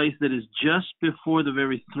a place that is just before the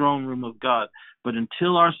very throne room of God. But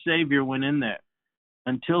until our Savior went in there,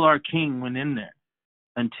 until our King went in there,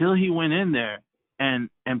 until he went in there and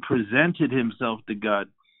presented himself to God,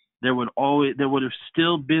 there would have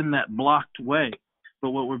still been that blocked way.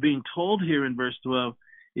 But what we're being told here in verse 12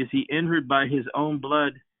 is he entered by his own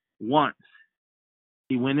blood once.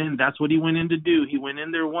 He went in. That's what he went in to do. He went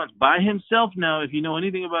in there once by himself. Now, if you know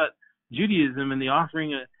anything about Judaism and the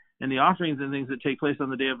offering and the offerings and things that take place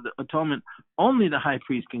on the Day of the Atonement, only the high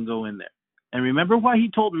priest can go in there. And remember why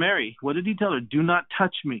he told Mary. What did he tell her? Do not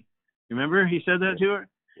touch me. Remember he said that to her?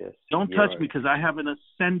 Yes. Don't touch me because I haven't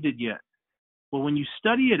ascended yet. Well, when you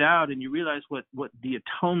study it out and you realize what the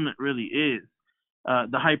atonement really is,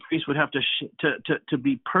 the high priest would have to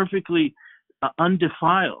be perfectly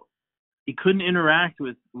undefiled. He couldn't interact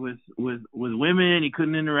with women. He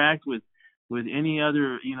couldn't interact with any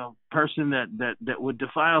other person that would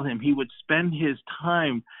defile him. He would spend his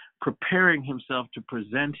time preparing himself to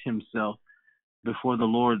present himself before the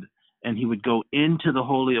Lord, and he would go into the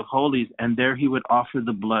Holy of Holies, and there he would offer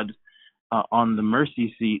the blood on the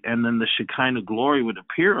mercy seat, and then the Shekinah glory would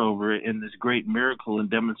appear over it in this great miracle and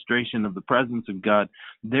demonstration of the presence of God,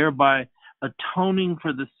 thereby atoning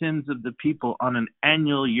for the sins of the people on an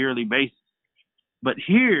annual, yearly basis. But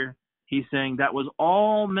here he's saying that was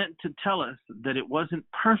all meant to tell us that it wasn't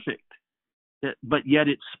perfect, but yet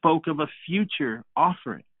it spoke of a future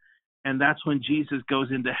offering. And that's when Jesus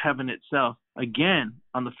goes into heaven itself again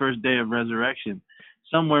on the first day of resurrection,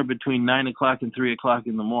 somewhere between 9 o'clock and 3 o'clock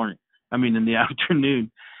in the morning. In the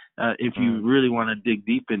afternoon, if you really want to dig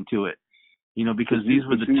deep into it, because these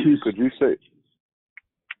were the two. Could you say?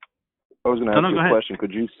 I was going to ask you a question.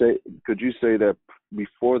 Could you say that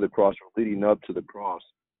before the cross, or leading up to the cross,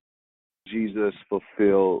 Jesus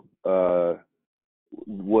fulfilled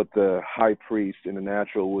what the high priest in the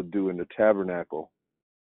natural would do in the tabernacle?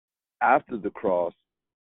 After the cross,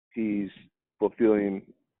 he's fulfilling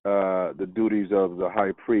the duties of the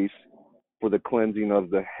high priest for the cleansing of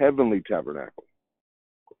the heavenly tabernacle,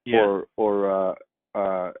 or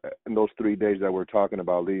in those 3 days that we're talking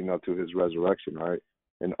about leading up to his resurrection, right,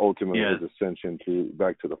 and ultimately his ascension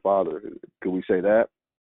back to the Father. Could we say that?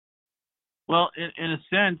 Well, in a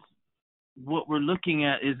sense, what we're looking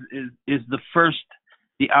at is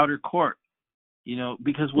the outer court.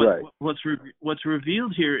 Because what's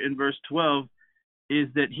revealed here in verse 12 is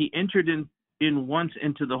that he entered in once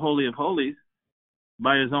into the Holy of Holies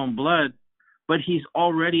by his own blood, but he's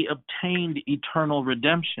already obtained eternal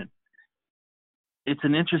redemption. It's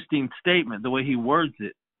an interesting statement, the way he words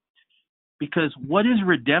it. Because what is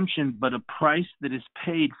redemption but a price that is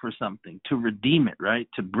paid for something, to redeem it, right?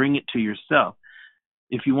 To bring it to yourself.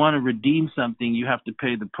 If you want to redeem something, you have to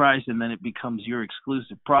pay the price, and then it becomes your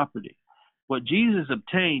exclusive property. What Jesus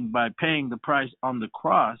obtained by paying the price on the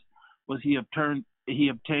cross was he obtained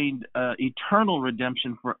eternal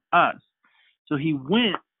redemption for us. So he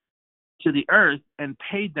went to the earth and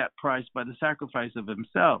paid that price by the sacrifice of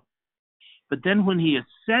himself. But then when he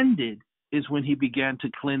ascended is when he began to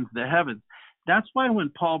cleanse the heavens. That's why when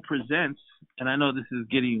Paul presents, and I know this is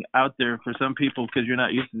getting out there for some people because you're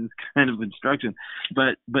not used to this kind of instruction,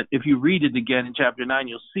 but if you read it again in chapter 9,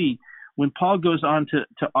 you'll see when Paul goes on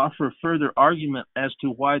to offer further argument as to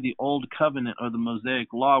why the old covenant or the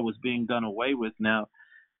Mosaic law was being done away with now,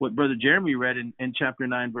 what Brother Jeremy read in chapter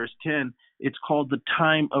 9, verse 10, it's called the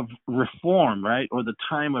time of reform, right? Or the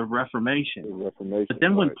time of reformation. But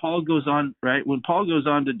then when Paul goes on, right, when Paul goes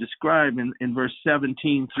on to describe in verse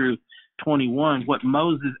 17 through 21 what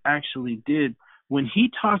Moses actually did, when he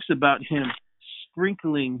talks about him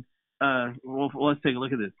sprinkling, let's take a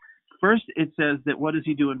look at this. First, it says that what does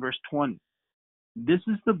he do in verse 20? This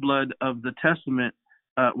is the blood of the testament.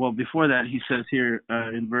 Before that, he says here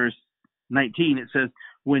in verse 19, it says,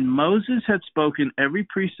 when Moses had spoken every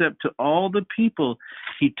precept to all the people,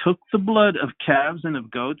 he took the blood of calves and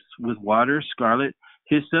of goats with water, scarlet,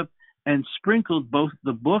 hyssop, and sprinkled both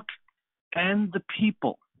the book and the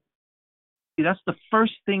people. See, that's the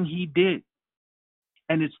first thing he did.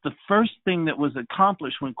 And it's the first thing that was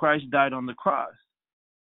accomplished when Christ died on the cross.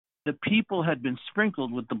 The people had been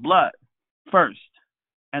sprinkled with the blood first,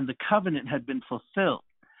 and the covenant had been fulfilled.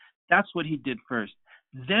 That's what he did first.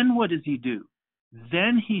 Then what does he do?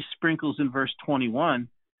 Then he sprinkles in verse 21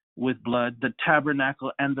 with blood the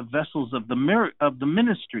tabernacle and the vessels of the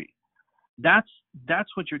ministry. That's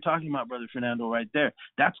what you're talking about, Brother Fernando, right there.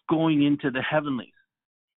 That's going into the heavenlies.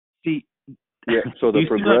 See. Yeah. So the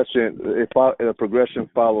progression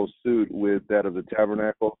follows suit with that of the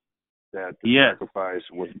tabernacle. That the sacrifice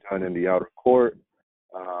was done in the outer court,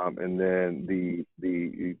 and then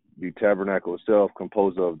the tabernacle itself,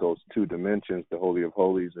 composed of those two dimensions, the Holy of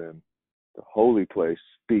Holies and the holy place,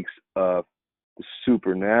 speaks of the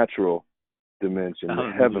supernatural dimension,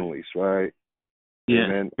 the heavenlies, right? Yeah,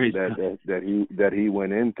 and that he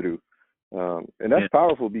went in through, and that's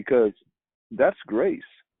powerful because that's grace,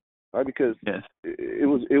 right? Because it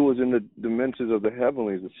was in the dimensions of the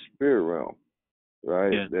heavenlies, the spirit realm,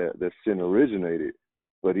 right? That sin originated,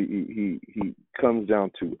 but he comes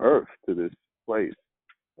down to earth, to this place,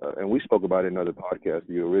 and we spoke about it in another podcast,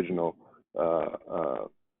 the original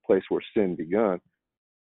place where sin begun,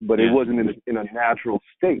 but it wasn't in a natural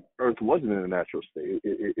state. Earth wasn't in a natural state.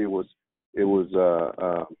 It was. You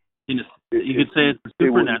could say it's a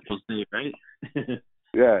supernatural state, right?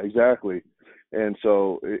 Yeah, exactly. And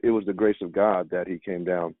so it was the grace of God that he came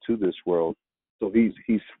down to this world. So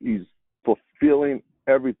he's fulfilling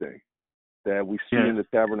everything that we see in the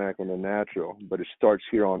tabernacle in the natural, but it starts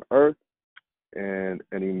here on earth, and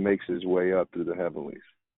he makes his way up through the heavenlies.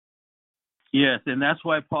 Yes, and that's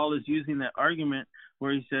why Paul is using that argument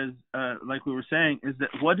where he says, like we were saying, is that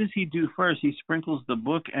what does he do first? He sprinkles the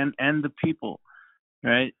book and the people,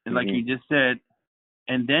 right? And like you just said,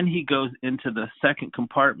 and then he goes into the second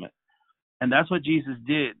compartment. And that's what Jesus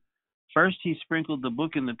did. First, he sprinkled the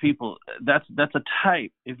book and the people. That's a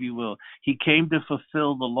type, if you will. He came to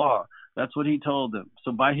fulfill the law. That's what he told them.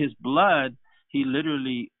 So by his blood, he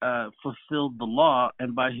literally fulfilled the law,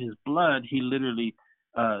 and by his blood, he literally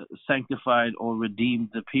sanctified or redeemed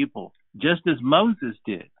the people, just as Moses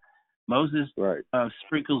did. Moses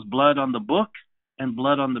sprinkles blood on the book and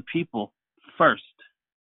blood on the people first.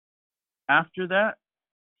 After that,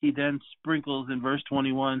 he then sprinkles in verse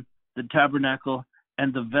 21 the tabernacle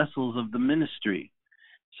and the vessels of the ministry.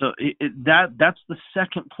 So that's the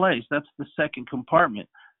second place. That's the second compartment.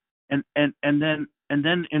 And then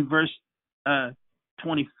in verse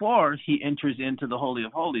 24, he enters into the Holy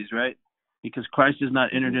of Holies, right? Because Christ has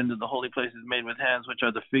not entered into the holy places made with hands, which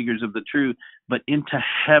are the figures of the true, but into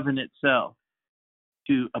heaven itself,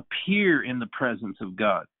 to appear in the presence of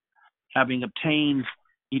God, having obtained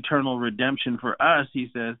eternal redemption for us, he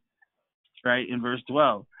says, right, in verse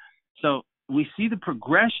 12. So we see the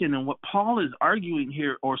progression, and what Paul is arguing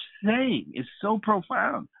here or saying is so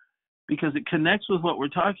profound because it connects with what we're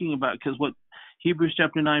talking about, because what Hebrews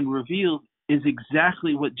chapter 9 reveals is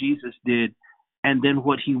exactly what Jesus did and then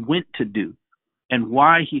what he went to do. and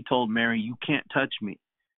why he told Mary, you can't touch me.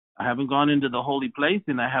 I haven't gone into the holy place,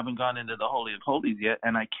 and I haven't gone into the Holy of Holies yet,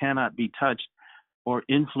 and I cannot be touched or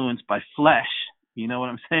influenced by flesh. You know what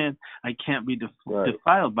I'm saying? I can't be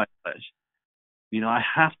defiled by flesh. I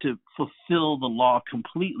have to fulfill the law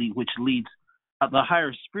completely, which leads the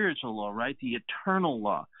higher spiritual law, right? The eternal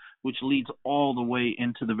law, which leads all the way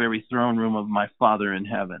into the very throne room of my Father in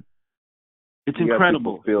heaven. It's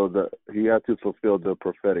incredible. He had to fulfill the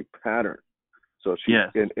prophetic pattern. So she, yes.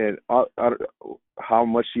 and how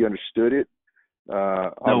much she understood it,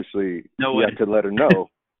 obviously, he had to let her know.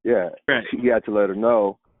 Yeah, right. He had to let her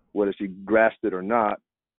know. Whether she grasped it or not,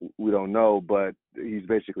 we don't know. But he's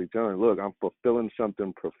basically telling her, "Look, I'm fulfilling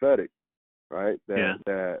something prophetic, right?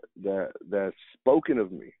 That's spoken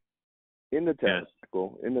of me in the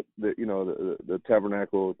tabernacle, in the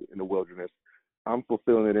tabernacle in the wilderness. I'm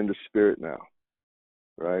fulfilling it in the spirit now,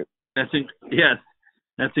 right?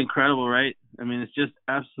 That's incredible, right? I mean, it's just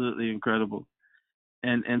absolutely incredible.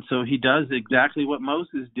 And so he does exactly what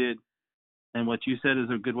Moses did, and what you said is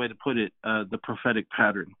a good way to put it, the prophetic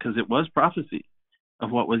pattern, because it was prophecy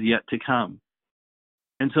of what was yet to come.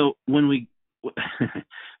 And so when we,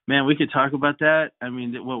 man, we could talk about that. I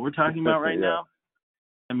mean, what we're talking about right now,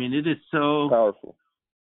 I mean, it is so powerful.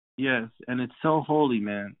 Yes, and it's so holy,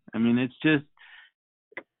 man. I mean, it's just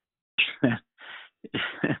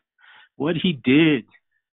what he did.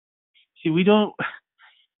 See, we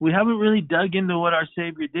haven't really dug into what our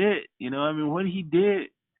Savior did. I mean, what he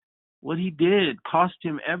did cost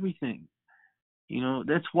him everything.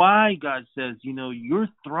 That's why God says, your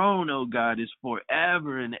throne, oh God, is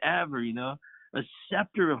forever and ever. A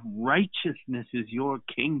scepter of righteousness is your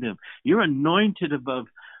kingdom. You're anointed above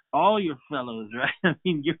all your fellows, right? I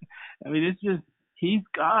mean, it's just, he's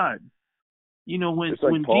God.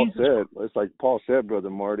 When Paul Jesus said, it's like Paul said, Brother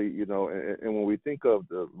Marty, and when we think of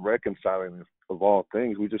the reconciling of all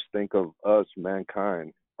things, we just think of us,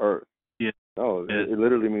 mankind, earth. Yeah. No, it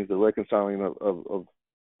literally means the reconciling of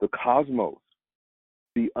the cosmos,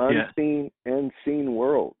 the unseen and seen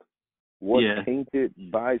world, what's tainted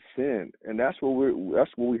by sin, and that's what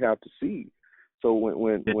we have to see. So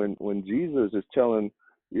when Jesus is telling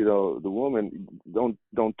the woman,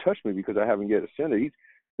 don't touch me because I haven't yet ascended,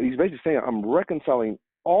 he's basically saying, I'm reconciling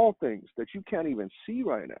all things that you can't even see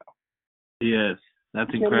right now. Yes, that's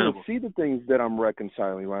incredible. You can't even see the things that I'm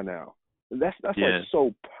reconciling right now. And that's like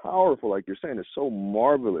so powerful, like you're saying. It's so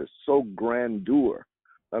marvelous, so grandeur.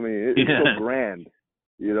 I mean, it's so grand.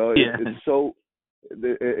 It's so,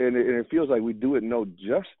 and it feels like we do it no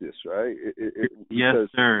justice, right? Yes,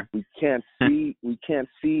 sir. We can't see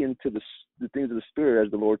into the things of the Spirit,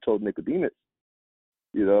 as the Lord told Nicodemus.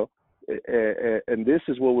 And this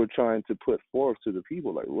is what we're trying to put forth to the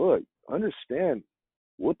people. Like, look, understand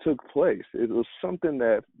what took place. It was something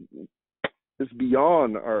that is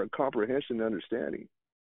beyond our comprehension and understanding,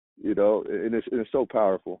 and it's so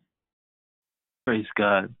powerful. Praise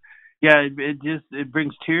God. Yeah, it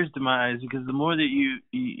brings tears to my eyes, because the more that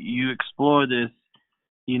you explore this,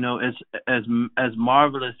 as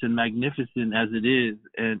marvelous and magnificent as it is,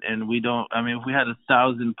 and we don't, I mean, if we had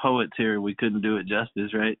 1,000 poets here, we couldn't do it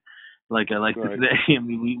justice, right? Like I like to say, I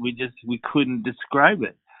mean, we couldn't describe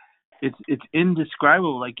it. It's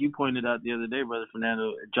indescribable, like you pointed out the other day, Brother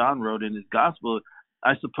Fernando. John wrote in his gospel.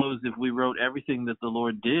 I suppose if we wrote everything that the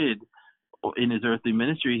Lord did in his earthly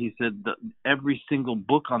ministry, he said that every single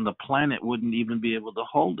book on the planet wouldn't even be able to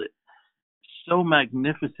hold it. So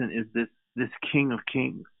magnificent is this King of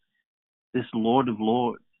Kings, this Lord of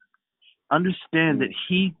Lords. Understand that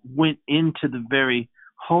he went into the very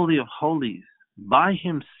Holy of Holies by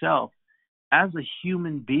himself as a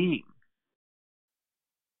human being,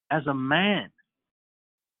 as a man.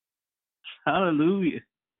 Hallelujah.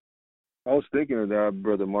 I was thinking of that,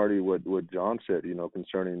 Brother Marty, what John said,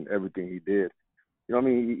 concerning everything he did. I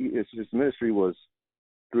mean, his ministry was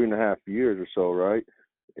 3.5 years or so, right?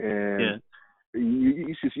 And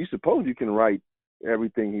you suppose you can write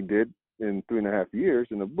everything he did in 3.5 years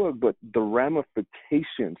in a book, but the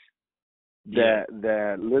ramifications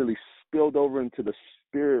that literally spilled over into the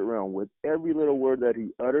spirit realm with every little word that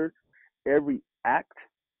he uttered, every act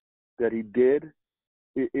that he did,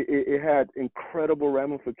 it had incredible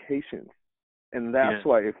ramifications. And that's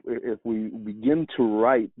why if we begin to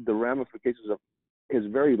write the ramifications of his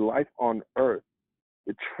very life on earth,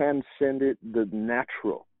 it transcended the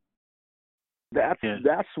natural.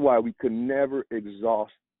 That's why we could never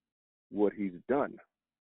exhaust what he's done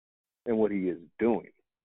and what he is doing.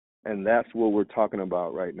 And that's what we're talking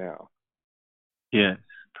about right now. Yes,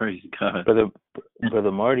 praise God.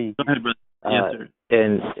 Brother Marty. Go ahead, brother. Yes, sir.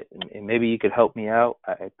 And maybe you could help me out.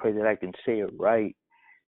 I pray that I can say it right.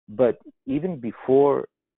 But even before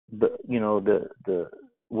the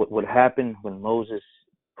what happened when Moses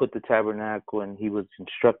put the tabernacle and he was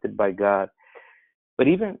instructed by God. But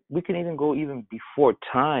even we can even go even before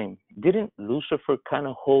time. Didn't Lucifer kind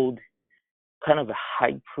of hold kind of a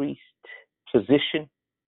high priest position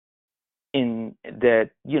in that,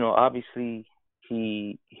 obviously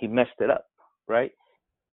he messed it up, right?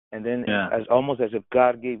 And then as almost as if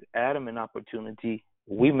God gave Adam an opportunity,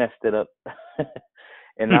 we messed it up.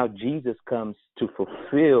 And now Jesus comes to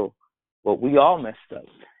fulfill what we all messed up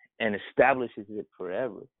and establishes it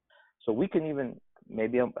forever. So we can even,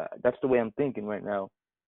 that's the way I'm thinking right now.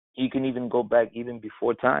 You can even go back even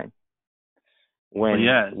before time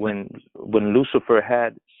when Lucifer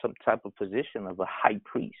had some type of position of a high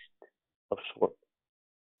priest of sorts.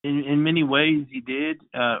 In many ways, he did.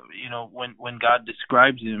 When God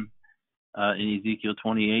describes him in Ezekiel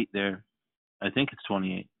 28, there, I think it's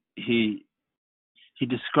 28. He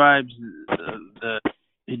describes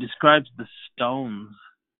the stones,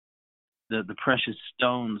 the precious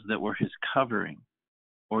stones that were his covering,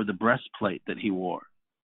 or the breastplate that he wore.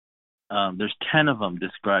 There's 10 of them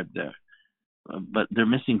described there, but they're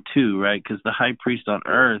missing 2, right? Because the high priest on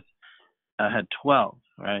earth had 12,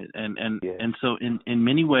 right? And so in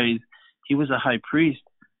many ways he was a high priest,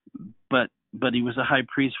 but he was a high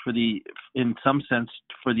priest in some sense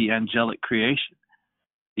for the angelic creation,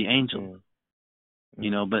 the angels,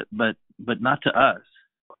 but not to us.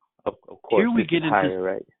 Of course, here we get higher, into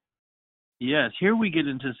right? Yes, here we get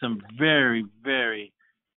into some very, very,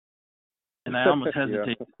 and I almost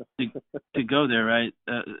hesitate to go there, right?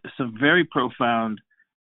 Some very profound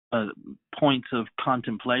points of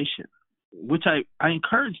contemplation, which I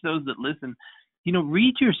encourage those that listen,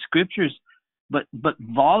 read your scriptures, but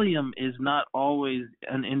volume is not always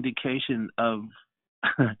an indication of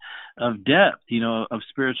of depth, of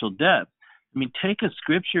spiritual depth. I mean, take a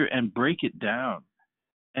scripture and break it down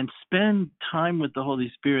and spend time with the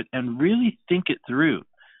Holy Spirit and really think it through.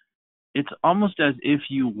 It's almost as if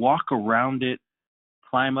you walk around it,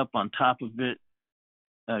 climb up on top of it,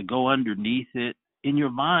 go underneath it in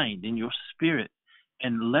your mind, in your spirit,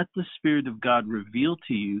 and let the Spirit of God reveal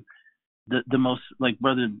to you the most, like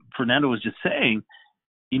Brother Fernando was just saying,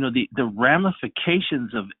 the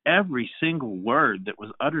ramifications of every single word that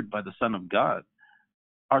was uttered by the Son of God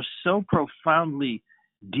are so profoundly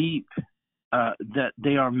deep that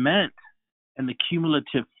they are meant, and the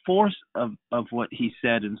cumulative force of what he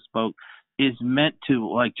said and spoke is meant to,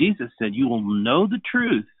 like Jesus said, you will know the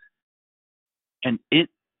truth and it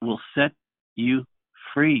will set you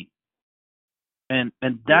free. And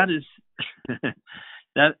that is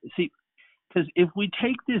that. See, because if we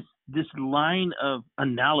take this line of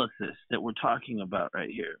analysis that we're talking about right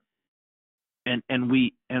here, and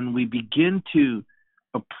we begin to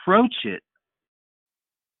approach it,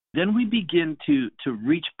 then we begin to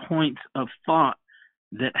reach points of thought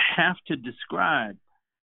that have to describe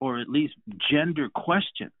or at least gender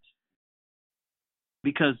questions.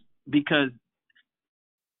 Because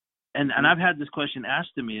and I've had this question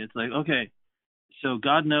asked to me. It's like, okay, so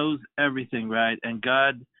God knows everything, right? And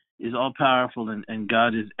God is all powerful and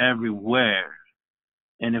God is everywhere.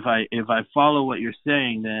 And if I follow what you're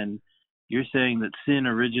saying, then you're saying that sin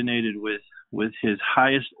originated with his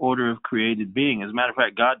highest order of created being. As a matter of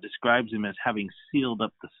fact, God describes him as having sealed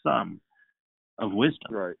up the sum of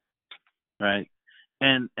wisdom. Right. Right.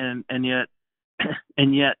 And yet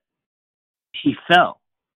and yet he fell.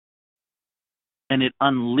 And it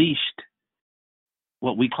unleashed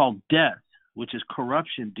what we call death, which is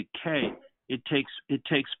corruption, decay. It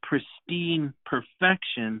takes pristine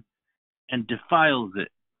perfection and defiles it.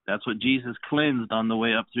 That's what Jesus cleansed on the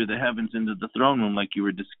way up through the heavens into the throne room, like you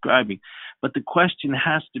were describing. But the question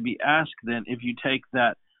has to be asked then, if you take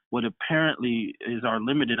that, what apparently is our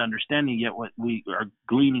limited understanding, yet what we are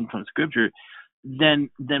gleaning from Scripture, then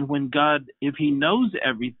when God, if he knows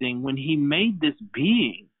everything, when he made this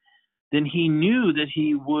being, then he knew that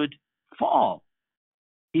he would fall.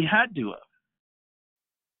 He had to have.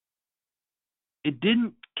 It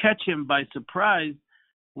didn't catch him by surprise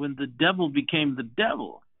when the devil became the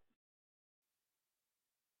devil.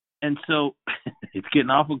 And so it's getting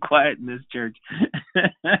awful quiet in this church.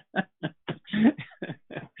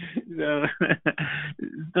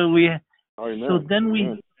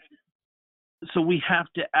 So we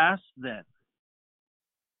have to ask then,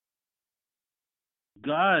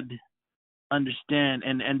 God understand,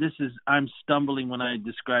 and this is, I'm stumbling when I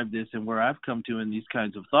describe this and where I've come to in these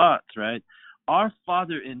kinds of thoughts, right? Our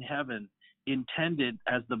Father in heaven intended,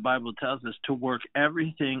 as the Bible tells us, to work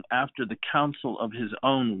everything after the counsel of his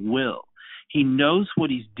own will. He knows what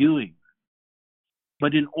he's doing.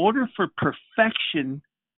 But in order for perfection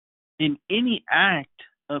in any act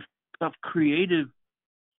of creative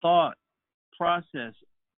thought, process,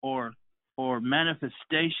 or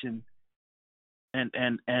manifestation, and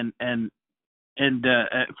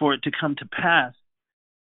for it to come to pass,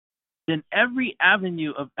 then every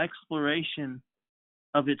avenue of exploration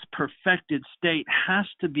of its perfected state has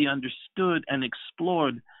to be understood and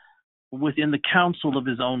explored within the counsel of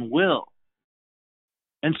his own will.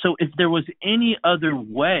 And so if there was any other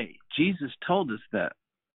way, Jesus told us that.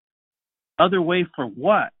 Other way for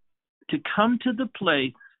what? To come to the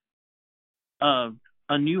place of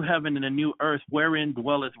a new heaven and a new earth wherein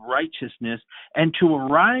dwelleth righteousness, and to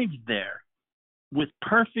arrive there with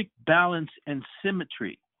perfect balance and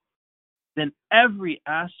symmetry, then every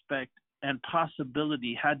aspect and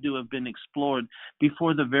possibility had to have been explored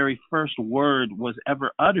before the very first word was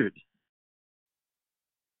ever uttered.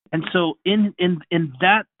 And so in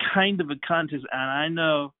that kind of a context, and I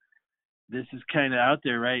know this is kind of out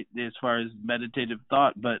there, right, as far as meditative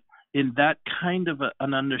thought, but in that kind of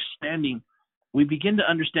an understanding, we begin to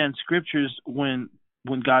understand scriptures when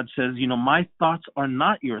God says, my thoughts are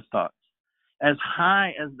not your thoughts. As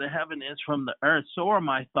high as the heaven is from the earth, so are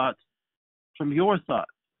my thoughts from your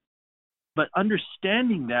thoughts. But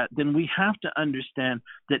understanding that, then we have to understand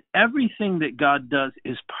that everything that God does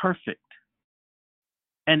is perfect.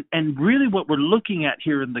 And really what we're looking at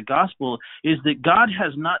here in the gospel is that God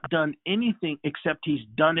has not done anything except he's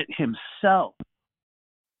done it himself.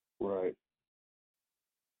 Right.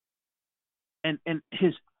 And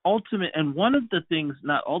his ultimate, and one of the things,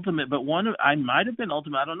 not ultimate, but I might have been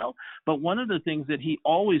ultimate, I don't know, but one of the things that he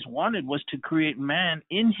always wanted was to create man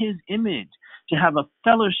in his image, to have a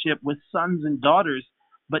fellowship with sons and daughters,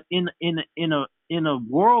 but in a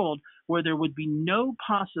world where there would be no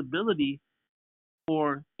possibility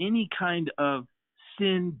for any kind of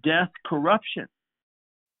sin, death, corruption.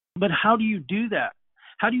 But how do you do that?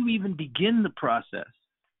 How do you even begin the process?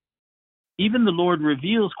 Even the Lord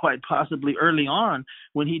reveals quite possibly early on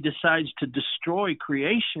when he decides to destroy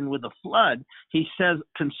creation with a flood, he says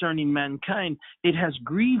concerning mankind, it has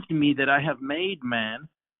grieved me that I have made man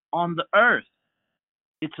on the earth.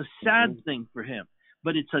 It's a sad thing for him,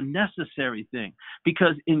 but it's a necessary thing,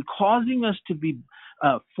 because in causing us to be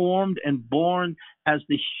formed and born as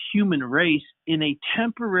the human race in a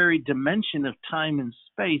temporary dimension of time and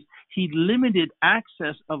space, he limited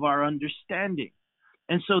access of our understanding.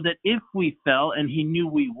 And so that if we fell, and he knew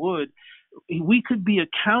we would, we could be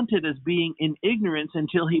accounted as being in ignorance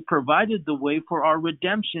until he provided the way for our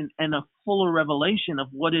redemption and a fuller revelation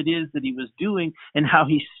of what it is that he was doing and how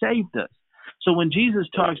he saved us. So when Jesus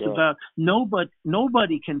talks about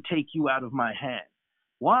nobody can take you out of my hand.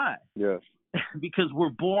 Why? Yes. Because we're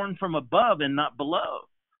born from above and not below.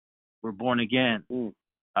 We're born again. Any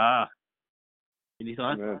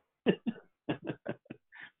thoughts?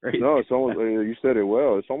 No, it's almost, you said it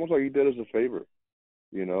well. It's almost like he did us a favor.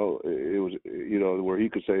 It was, where he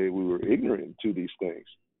could say we were ignorant to these things.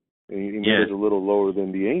 And he made us a little lower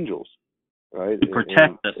than the angels, right? To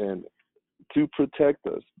protect us. And to protect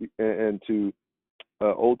us and to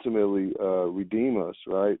ultimately redeem us,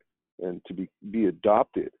 right? And to be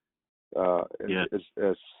adopted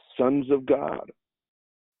as sons of God.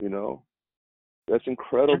 That's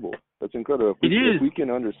incredible. That's incredible. If we can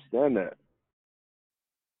understand that,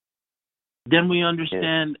 then we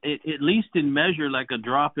understand, at least in measure, like a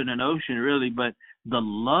drop in an ocean, really, but the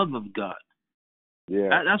love of God.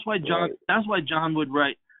 Yeah. That's why John. Right. That's why John would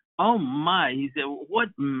write, "Oh my," he said, "what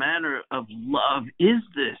manner of love is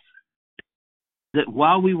this? That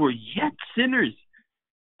while we were yet sinners,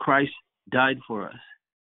 Christ died for us."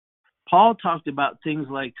 Paul talked about things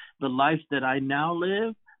like, "The life that I now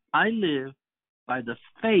live, I live by the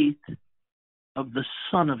faith of the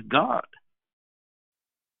Son of God."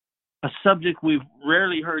 A subject we've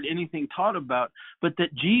rarely heard anything taught about, but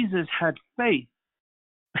that Jesus had faith.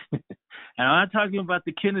 And I'm not talking about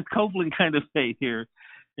the Kenneth Copeland kind of faith here.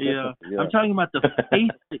 I'm talking about the faith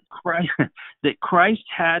that Christ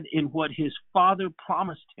had in what his Father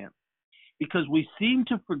promised him. Because we seem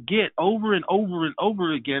to forget over and over and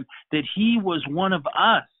over again that he was one of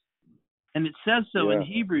us. And it says so in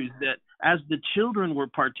Hebrews that as the children were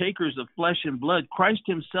partakers of flesh and blood, Christ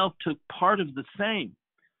himself took part of the same.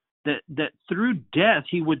 That through death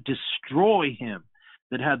he would destroy him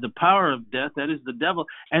that had the power of death, that is the devil,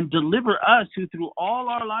 and deliver us who through all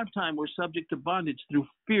our lifetime were subject to bondage through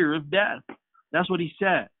fear of death. That's what he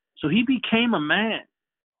said. So he became a man,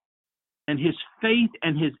 and his faith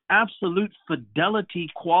and his absolute fidelity,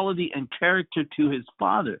 quality, and character to his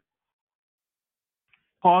Father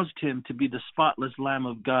caused him to be the spotless Lamb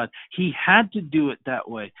of God. He had to do it that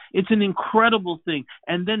way. It's an incredible thing.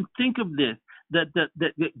 And then think of this, that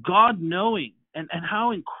God knowing, and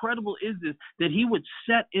how incredible is this, that he would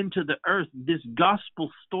set into the earth this gospel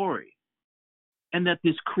story, and that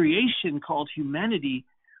this creation called humanity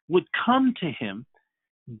would come to him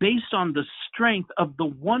based on the strength of the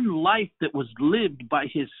one life that was lived by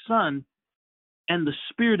his Son and the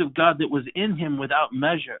Spirit of God that was in him without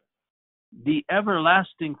measure. The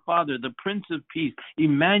everlasting Father, the Prince of Peace,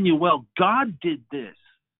 Emmanuel, God did this.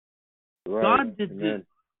 Right. God did Amen. this.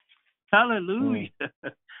 Hallelujah.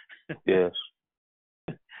 Yes.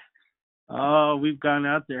 Oh, we've gone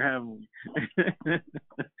out there, haven't we?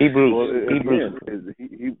 Hebrews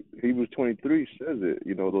 23 says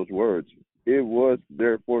it, those words. It was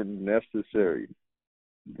therefore necessary.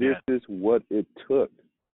 This is what it took.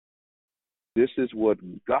 This is what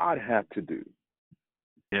God had to do.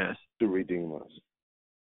 Yes. To redeem us.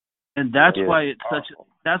 And that's why it's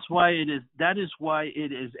that is why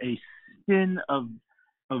it is a sin of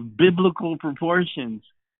biblical proportions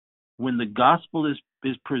when the gospel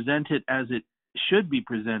is presented as it should be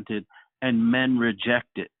presented and men reject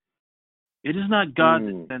it. It is not God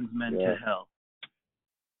that sends men to hell.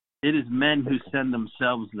 It is men who send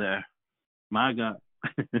themselves there. My God.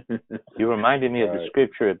 You reminded me of the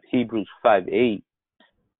scripture of Hebrews 5:8,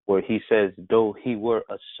 where he says, though he were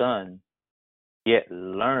a son, yet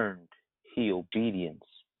learned he obedience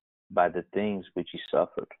by the things which he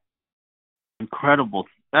suffered. Incredible.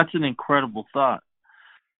 That's an incredible thought.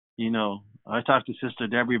 I talked to Sister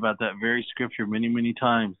Debbie about that very scripture many, many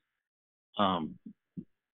times.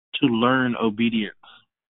 To learn obedience.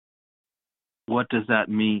 What does that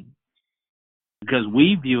mean? Because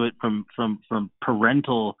we view it from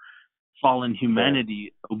parental fallen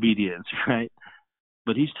humanity obedience, right?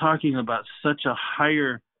 But he's talking about such a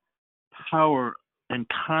higher power and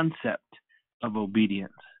concept of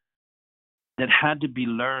obedience that had to be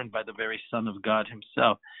learned by the very Son of God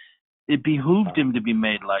himself. It behooved him to be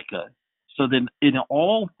made like us, so that in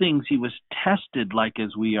all things he was tested like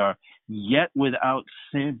as we are, yet without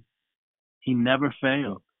sin. He never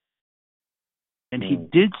failed. And he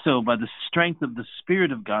did so by the strength of the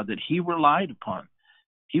Spirit of God that he relied upon.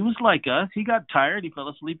 He was like us. He got tired. He fell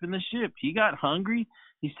asleep in the ship. He got hungry.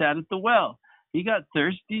 He sat at the well. He got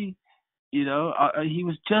thirsty. He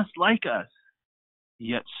was just like us,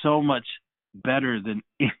 yet so much better than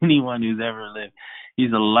anyone who's ever lived.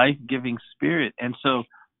 He's a life-giving spirit. And so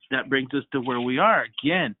that brings us to where we are.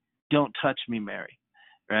 Again, don't touch me, Mary,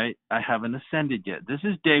 right? I haven't ascended yet. This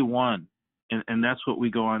is day one. And that's what we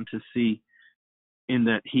go on to see, in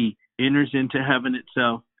that he enters into heaven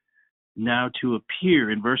itself now to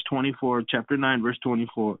appear. In verse 24, chapter 9, verse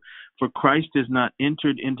 24, for Christ has not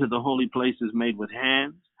entered into the holy places made with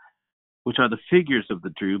hands, which are the figures of the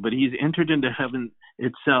true, but he's entered into heaven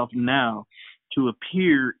itself now to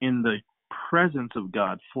appear in the presence of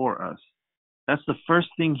God for us. That's the first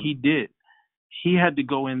thing he did. He had to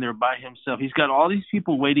go in there by himself. He's got all these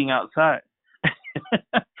people waiting outside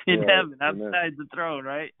in heaven, outside the throne,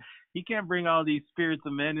 right? He can't bring all these spirits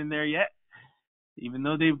of men in there yet, even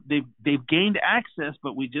though they've gained access.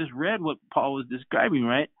 But we just read what Paul was describing,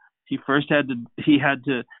 right? He had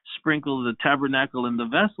to sprinkle the tabernacle and the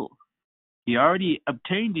vessels. He already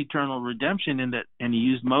obtained eternal redemption in that, and he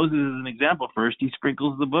used Moses as an example. First, he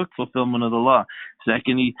sprinkles the book, fulfillment of the law.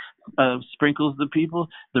 Second, he sprinkles the people,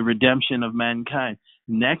 the redemption of mankind.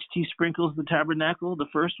 Next, he sprinkles the tabernacle, the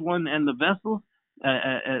first one, and the vessels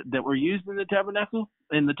that were used in the tabernacle,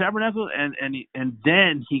 and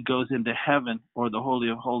then he goes into heaven, or the Holy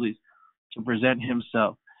of Holies, to present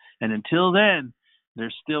himself. And until then,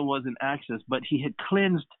 there still wasn't access, but he had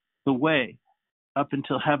cleansed the way up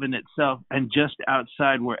until heaven itself, and just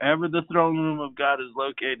outside, wherever the throne room of God is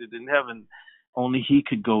located in heaven, only he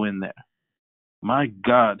could go in there. My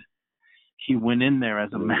God, he went in there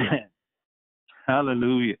as a man.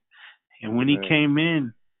 Hallelujah. And when he came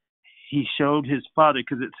in, he showed his Father,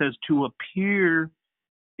 because it says to appear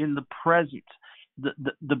in the presence.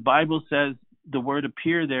 The Bible says the word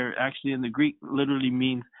appear there, actually in the Greek, literally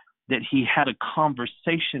means that he had a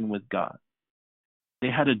conversation with God. They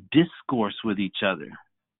had a discourse with each other.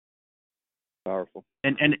 Powerful.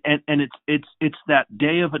 And it's that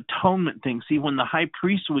Day of Atonement thing. See, when the high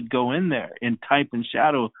priest would go in there in type and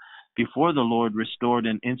shadow before the Lord restored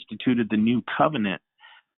and instituted the new covenant,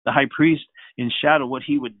 the high priest in shadow, what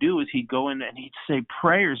he would do is he'd go in and he'd say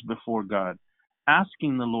prayers before God,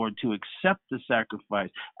 asking the Lord to accept the sacrifice,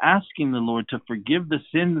 asking the Lord to forgive the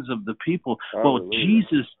sins of the people. Hallelujah.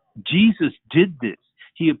 Well, Jesus did this.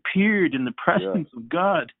 He appeared in the presence of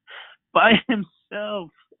God by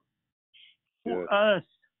himself for us,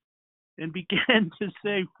 and began to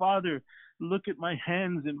say, Father, look at my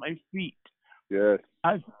hands and my feet. Yes.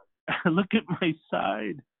 Look at my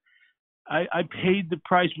side. I paid the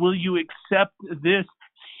price. Will you accept this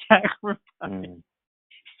sacrifice?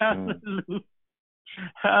 Hallelujah.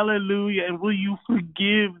 Hallelujah. And will you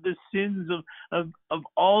forgive the sins of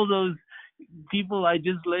all those people I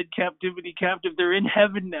just led captivity captive? They're in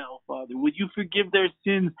heaven now, Father. Would you forgive their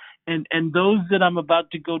sins? And those that I'm about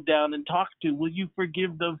to go down and talk to, will you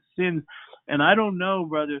forgive those sins? And I don't know,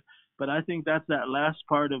 brother, but I think that's that last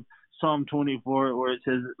part of Psalm 24 where it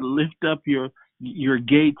says, lift up your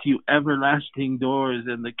gates, you everlasting doors,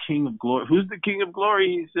 and the King of glory. Who's the King of glory?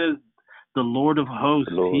 He says, the Lord of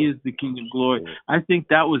hosts. Lord. He is the King of glory. Lord. I think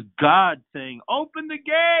that was God saying, open the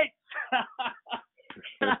gates.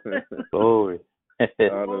 Glory.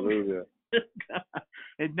 Hallelujah.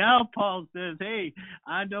 And now Paul says, hey,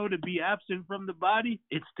 I know to be absent from the body,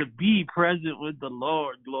 it's to be present with the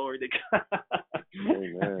Lord. Glory to God.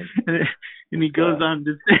 Amen. And he goes on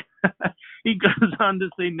to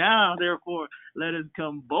say, now, therefore, let us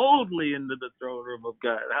come boldly into the throne room of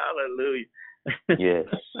God. Hallelujah. Yes.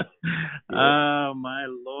 Oh, my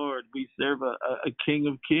Lord. We serve a King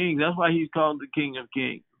of Kings. That's why he's called the King of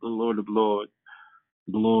Kings, the Lord of Lords.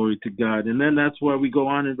 Glory to God. And then that's why we go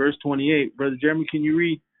on in verse 28. Brother Jeremy, can you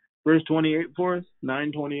read verse 28 for us?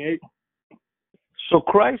 9:28. So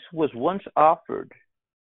Christ was once offered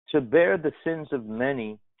to bear the sins of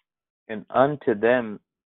many, and unto them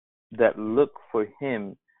that look for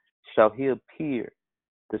him shall he appear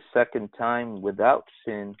the second time without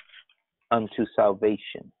sin unto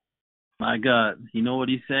salvation. My God, you know what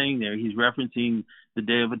he's saying there? He's referencing the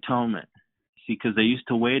Day of Atonement. See, because they used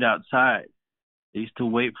to wait outside. They used to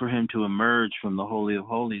wait for him to emerge from the Holy of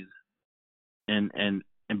Holies.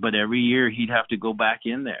 But every year he'd have to go back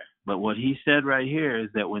in there. But what he said right here is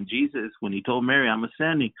that when he told Mary, I'm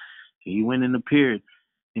ascending, he went and appeared.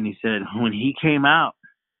 And he said, when he came out,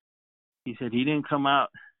 he said he didn't come out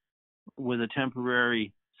with a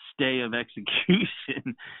temporary stay of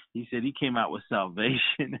execution. He said he came out with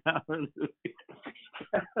salvation. Hallelujah.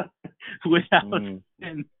 Without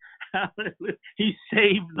sin. Hallelujah. He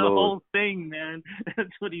saved the whole thing, man. That's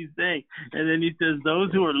what he's saying. And then he says,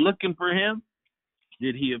 those who are looking for him,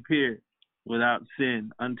 did he appear without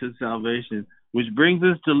sin unto salvation. Which brings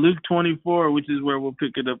us to Luke 24, which is where we'll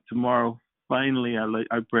pick it up tomorrow. Finally,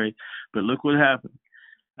 I pray. But look what happened.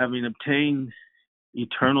 Having obtained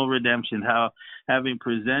eternal redemption, having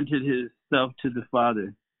presented himself to the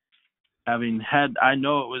Father, I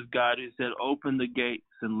know it was God who said, open the gates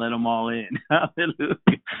and let them all in. Hallelujah.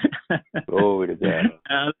 Glory to God.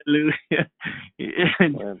 Hallelujah.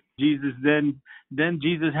 And Jesus, then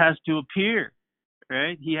Jesus has to appear,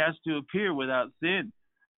 right? He has to appear without sin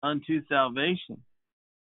unto salvation.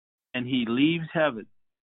 And he leaves heaven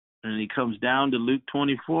and he comes down to Luke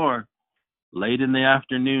 24, late in the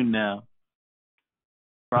afternoon now,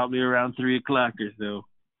 probably around 3:00 or so.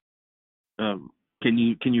 Can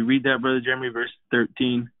you read that, Brother Jeremy, verse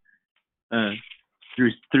 13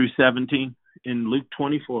 through 17 in Luke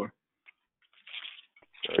 24?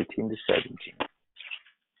 13 to 17.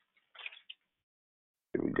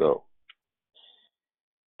 Here we go.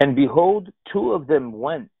 And behold, two of them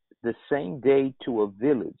went the same day to a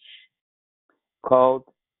village called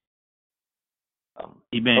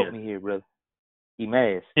Emmaus. Help me here, brother.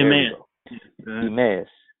 Emmaus. Emmaus. Emmaus,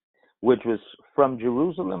 which was from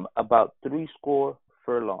Jerusalem about 80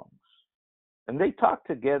 furlongs. And they talked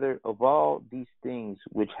together of all these things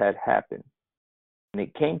which had happened. And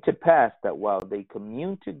it came to pass that while they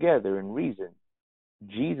communed together and reasoned,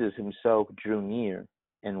 Jesus himself drew near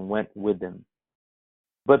and went with them.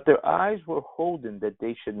 But their eyes were holden that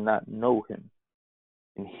they should not know him.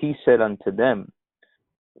 And he said unto them,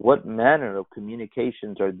 what manner of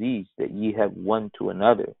communications are these that ye have one to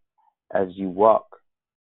another as ye walk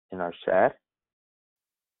and are sad?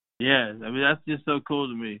 Yeah, I mean, that's just so cool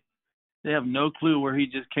to me. They have no clue where he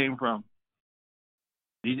just came from.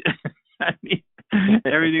 I mean,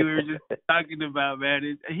 everything we were just talking about,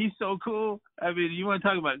 man, he's so cool. I mean, you want to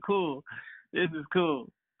talk about cool. This is cool.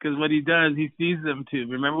 Because what he does, he sees them too.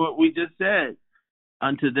 Remember what we just said.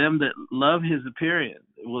 Unto them that love his appearing,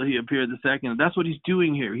 will he appear the second. That's what he's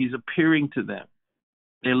doing here. He's appearing to them.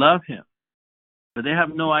 They love him. But they have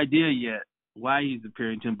no idea yet why he's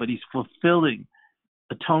appearing to them. But he's fulfilling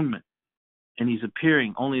atonement. And he's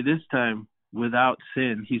appearing, only this time without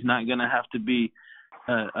sin. He's not going to have to be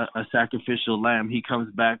a sacrificial lamb. He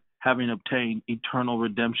comes back having obtained eternal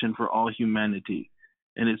redemption for all humanity.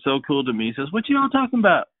 And it's so cool to me. He says, what you all talking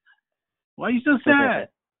about? Why are you so sad?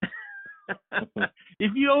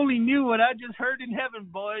 If you only knew what I just heard in heaven,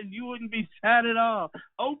 boys, you wouldn't be sad at all.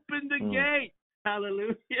 Open the gate.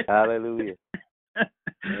 Hallelujah. Hallelujah.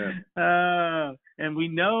 And we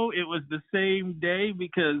know it was the same day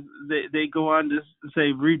because they go on to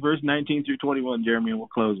say, read verse 19 through 21, Jeremy, and we'll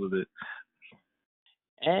close with it.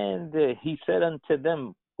 And he said unto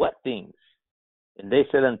them, what things? And they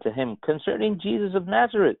said unto him, concerning Jesus of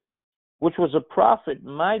Nazareth, which was a prophet,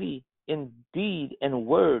 mighty in deed and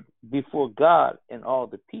word before God and all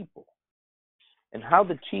the people, and how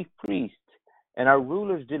the chief priests and our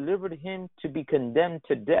rulers delivered him to be condemned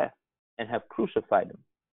to death and have crucified him.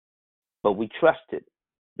 But we trusted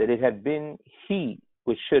that it had been he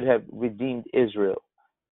which should have redeemed Israel.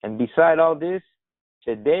 And beside all this,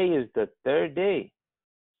 today is the third day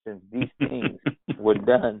since these things were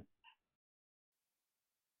done.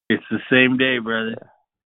 It's the same day, brother. Yeah.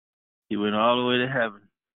 He went all the way to heaven.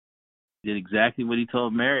 Did exactly what he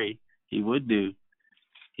told Mary he would do.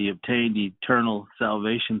 He obtained eternal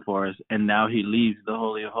salvation for us, and now he leaves the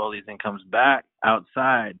Holy of Holies and comes back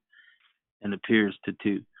outside and appears to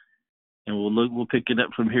two. And we'll pick it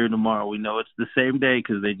up from here tomorrow. We know it's the same day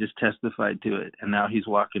because they just testified to it. And now he's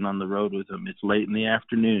walking on the road with them. It's late in the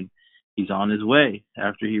afternoon. He's on his way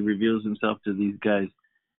after he reveals himself to these guys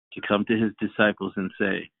to come to his disciples and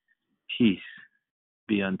say, peace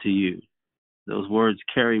be unto you. Those words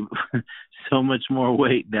carry so much more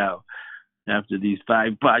weight now. After these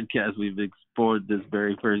 5 podcasts, we've explored this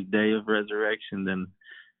very first day of resurrection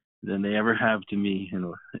than they ever have to me,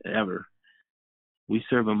 ever. We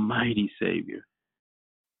serve a mighty Savior.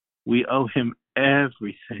 We owe him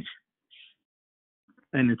everything.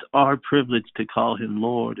 And it's our privilege to call him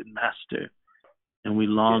Lord and Master. And we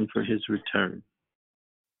long for his return.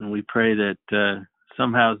 And we pray that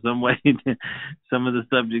somehow, some way, some of the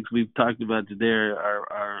subjects we've talked about today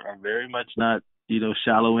are very much not,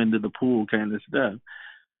 shallow into the pool kind of stuff.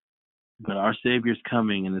 But our Savior's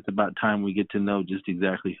coming, and it's about time we get to know just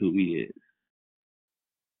exactly who he is.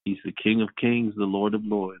 He's the King of Kings, the Lord of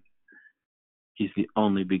Lords. He's the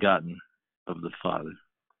only begotten of the Father.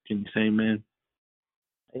 Can you say amen?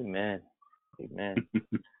 Amen. Amen.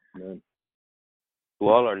 Amen. To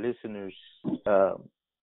all our listeners,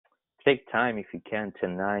 take time, if you can,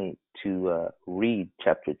 tonight to read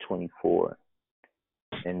chapter 24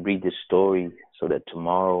 and read the story so that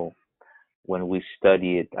tomorrow when we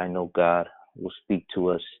study it, I know God will speak to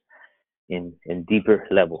us in deeper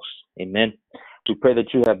levels. Amen. We pray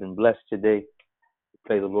that you have been blessed today. We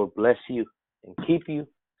pray the Lord bless you and keep you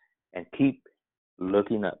and keep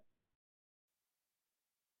looking up.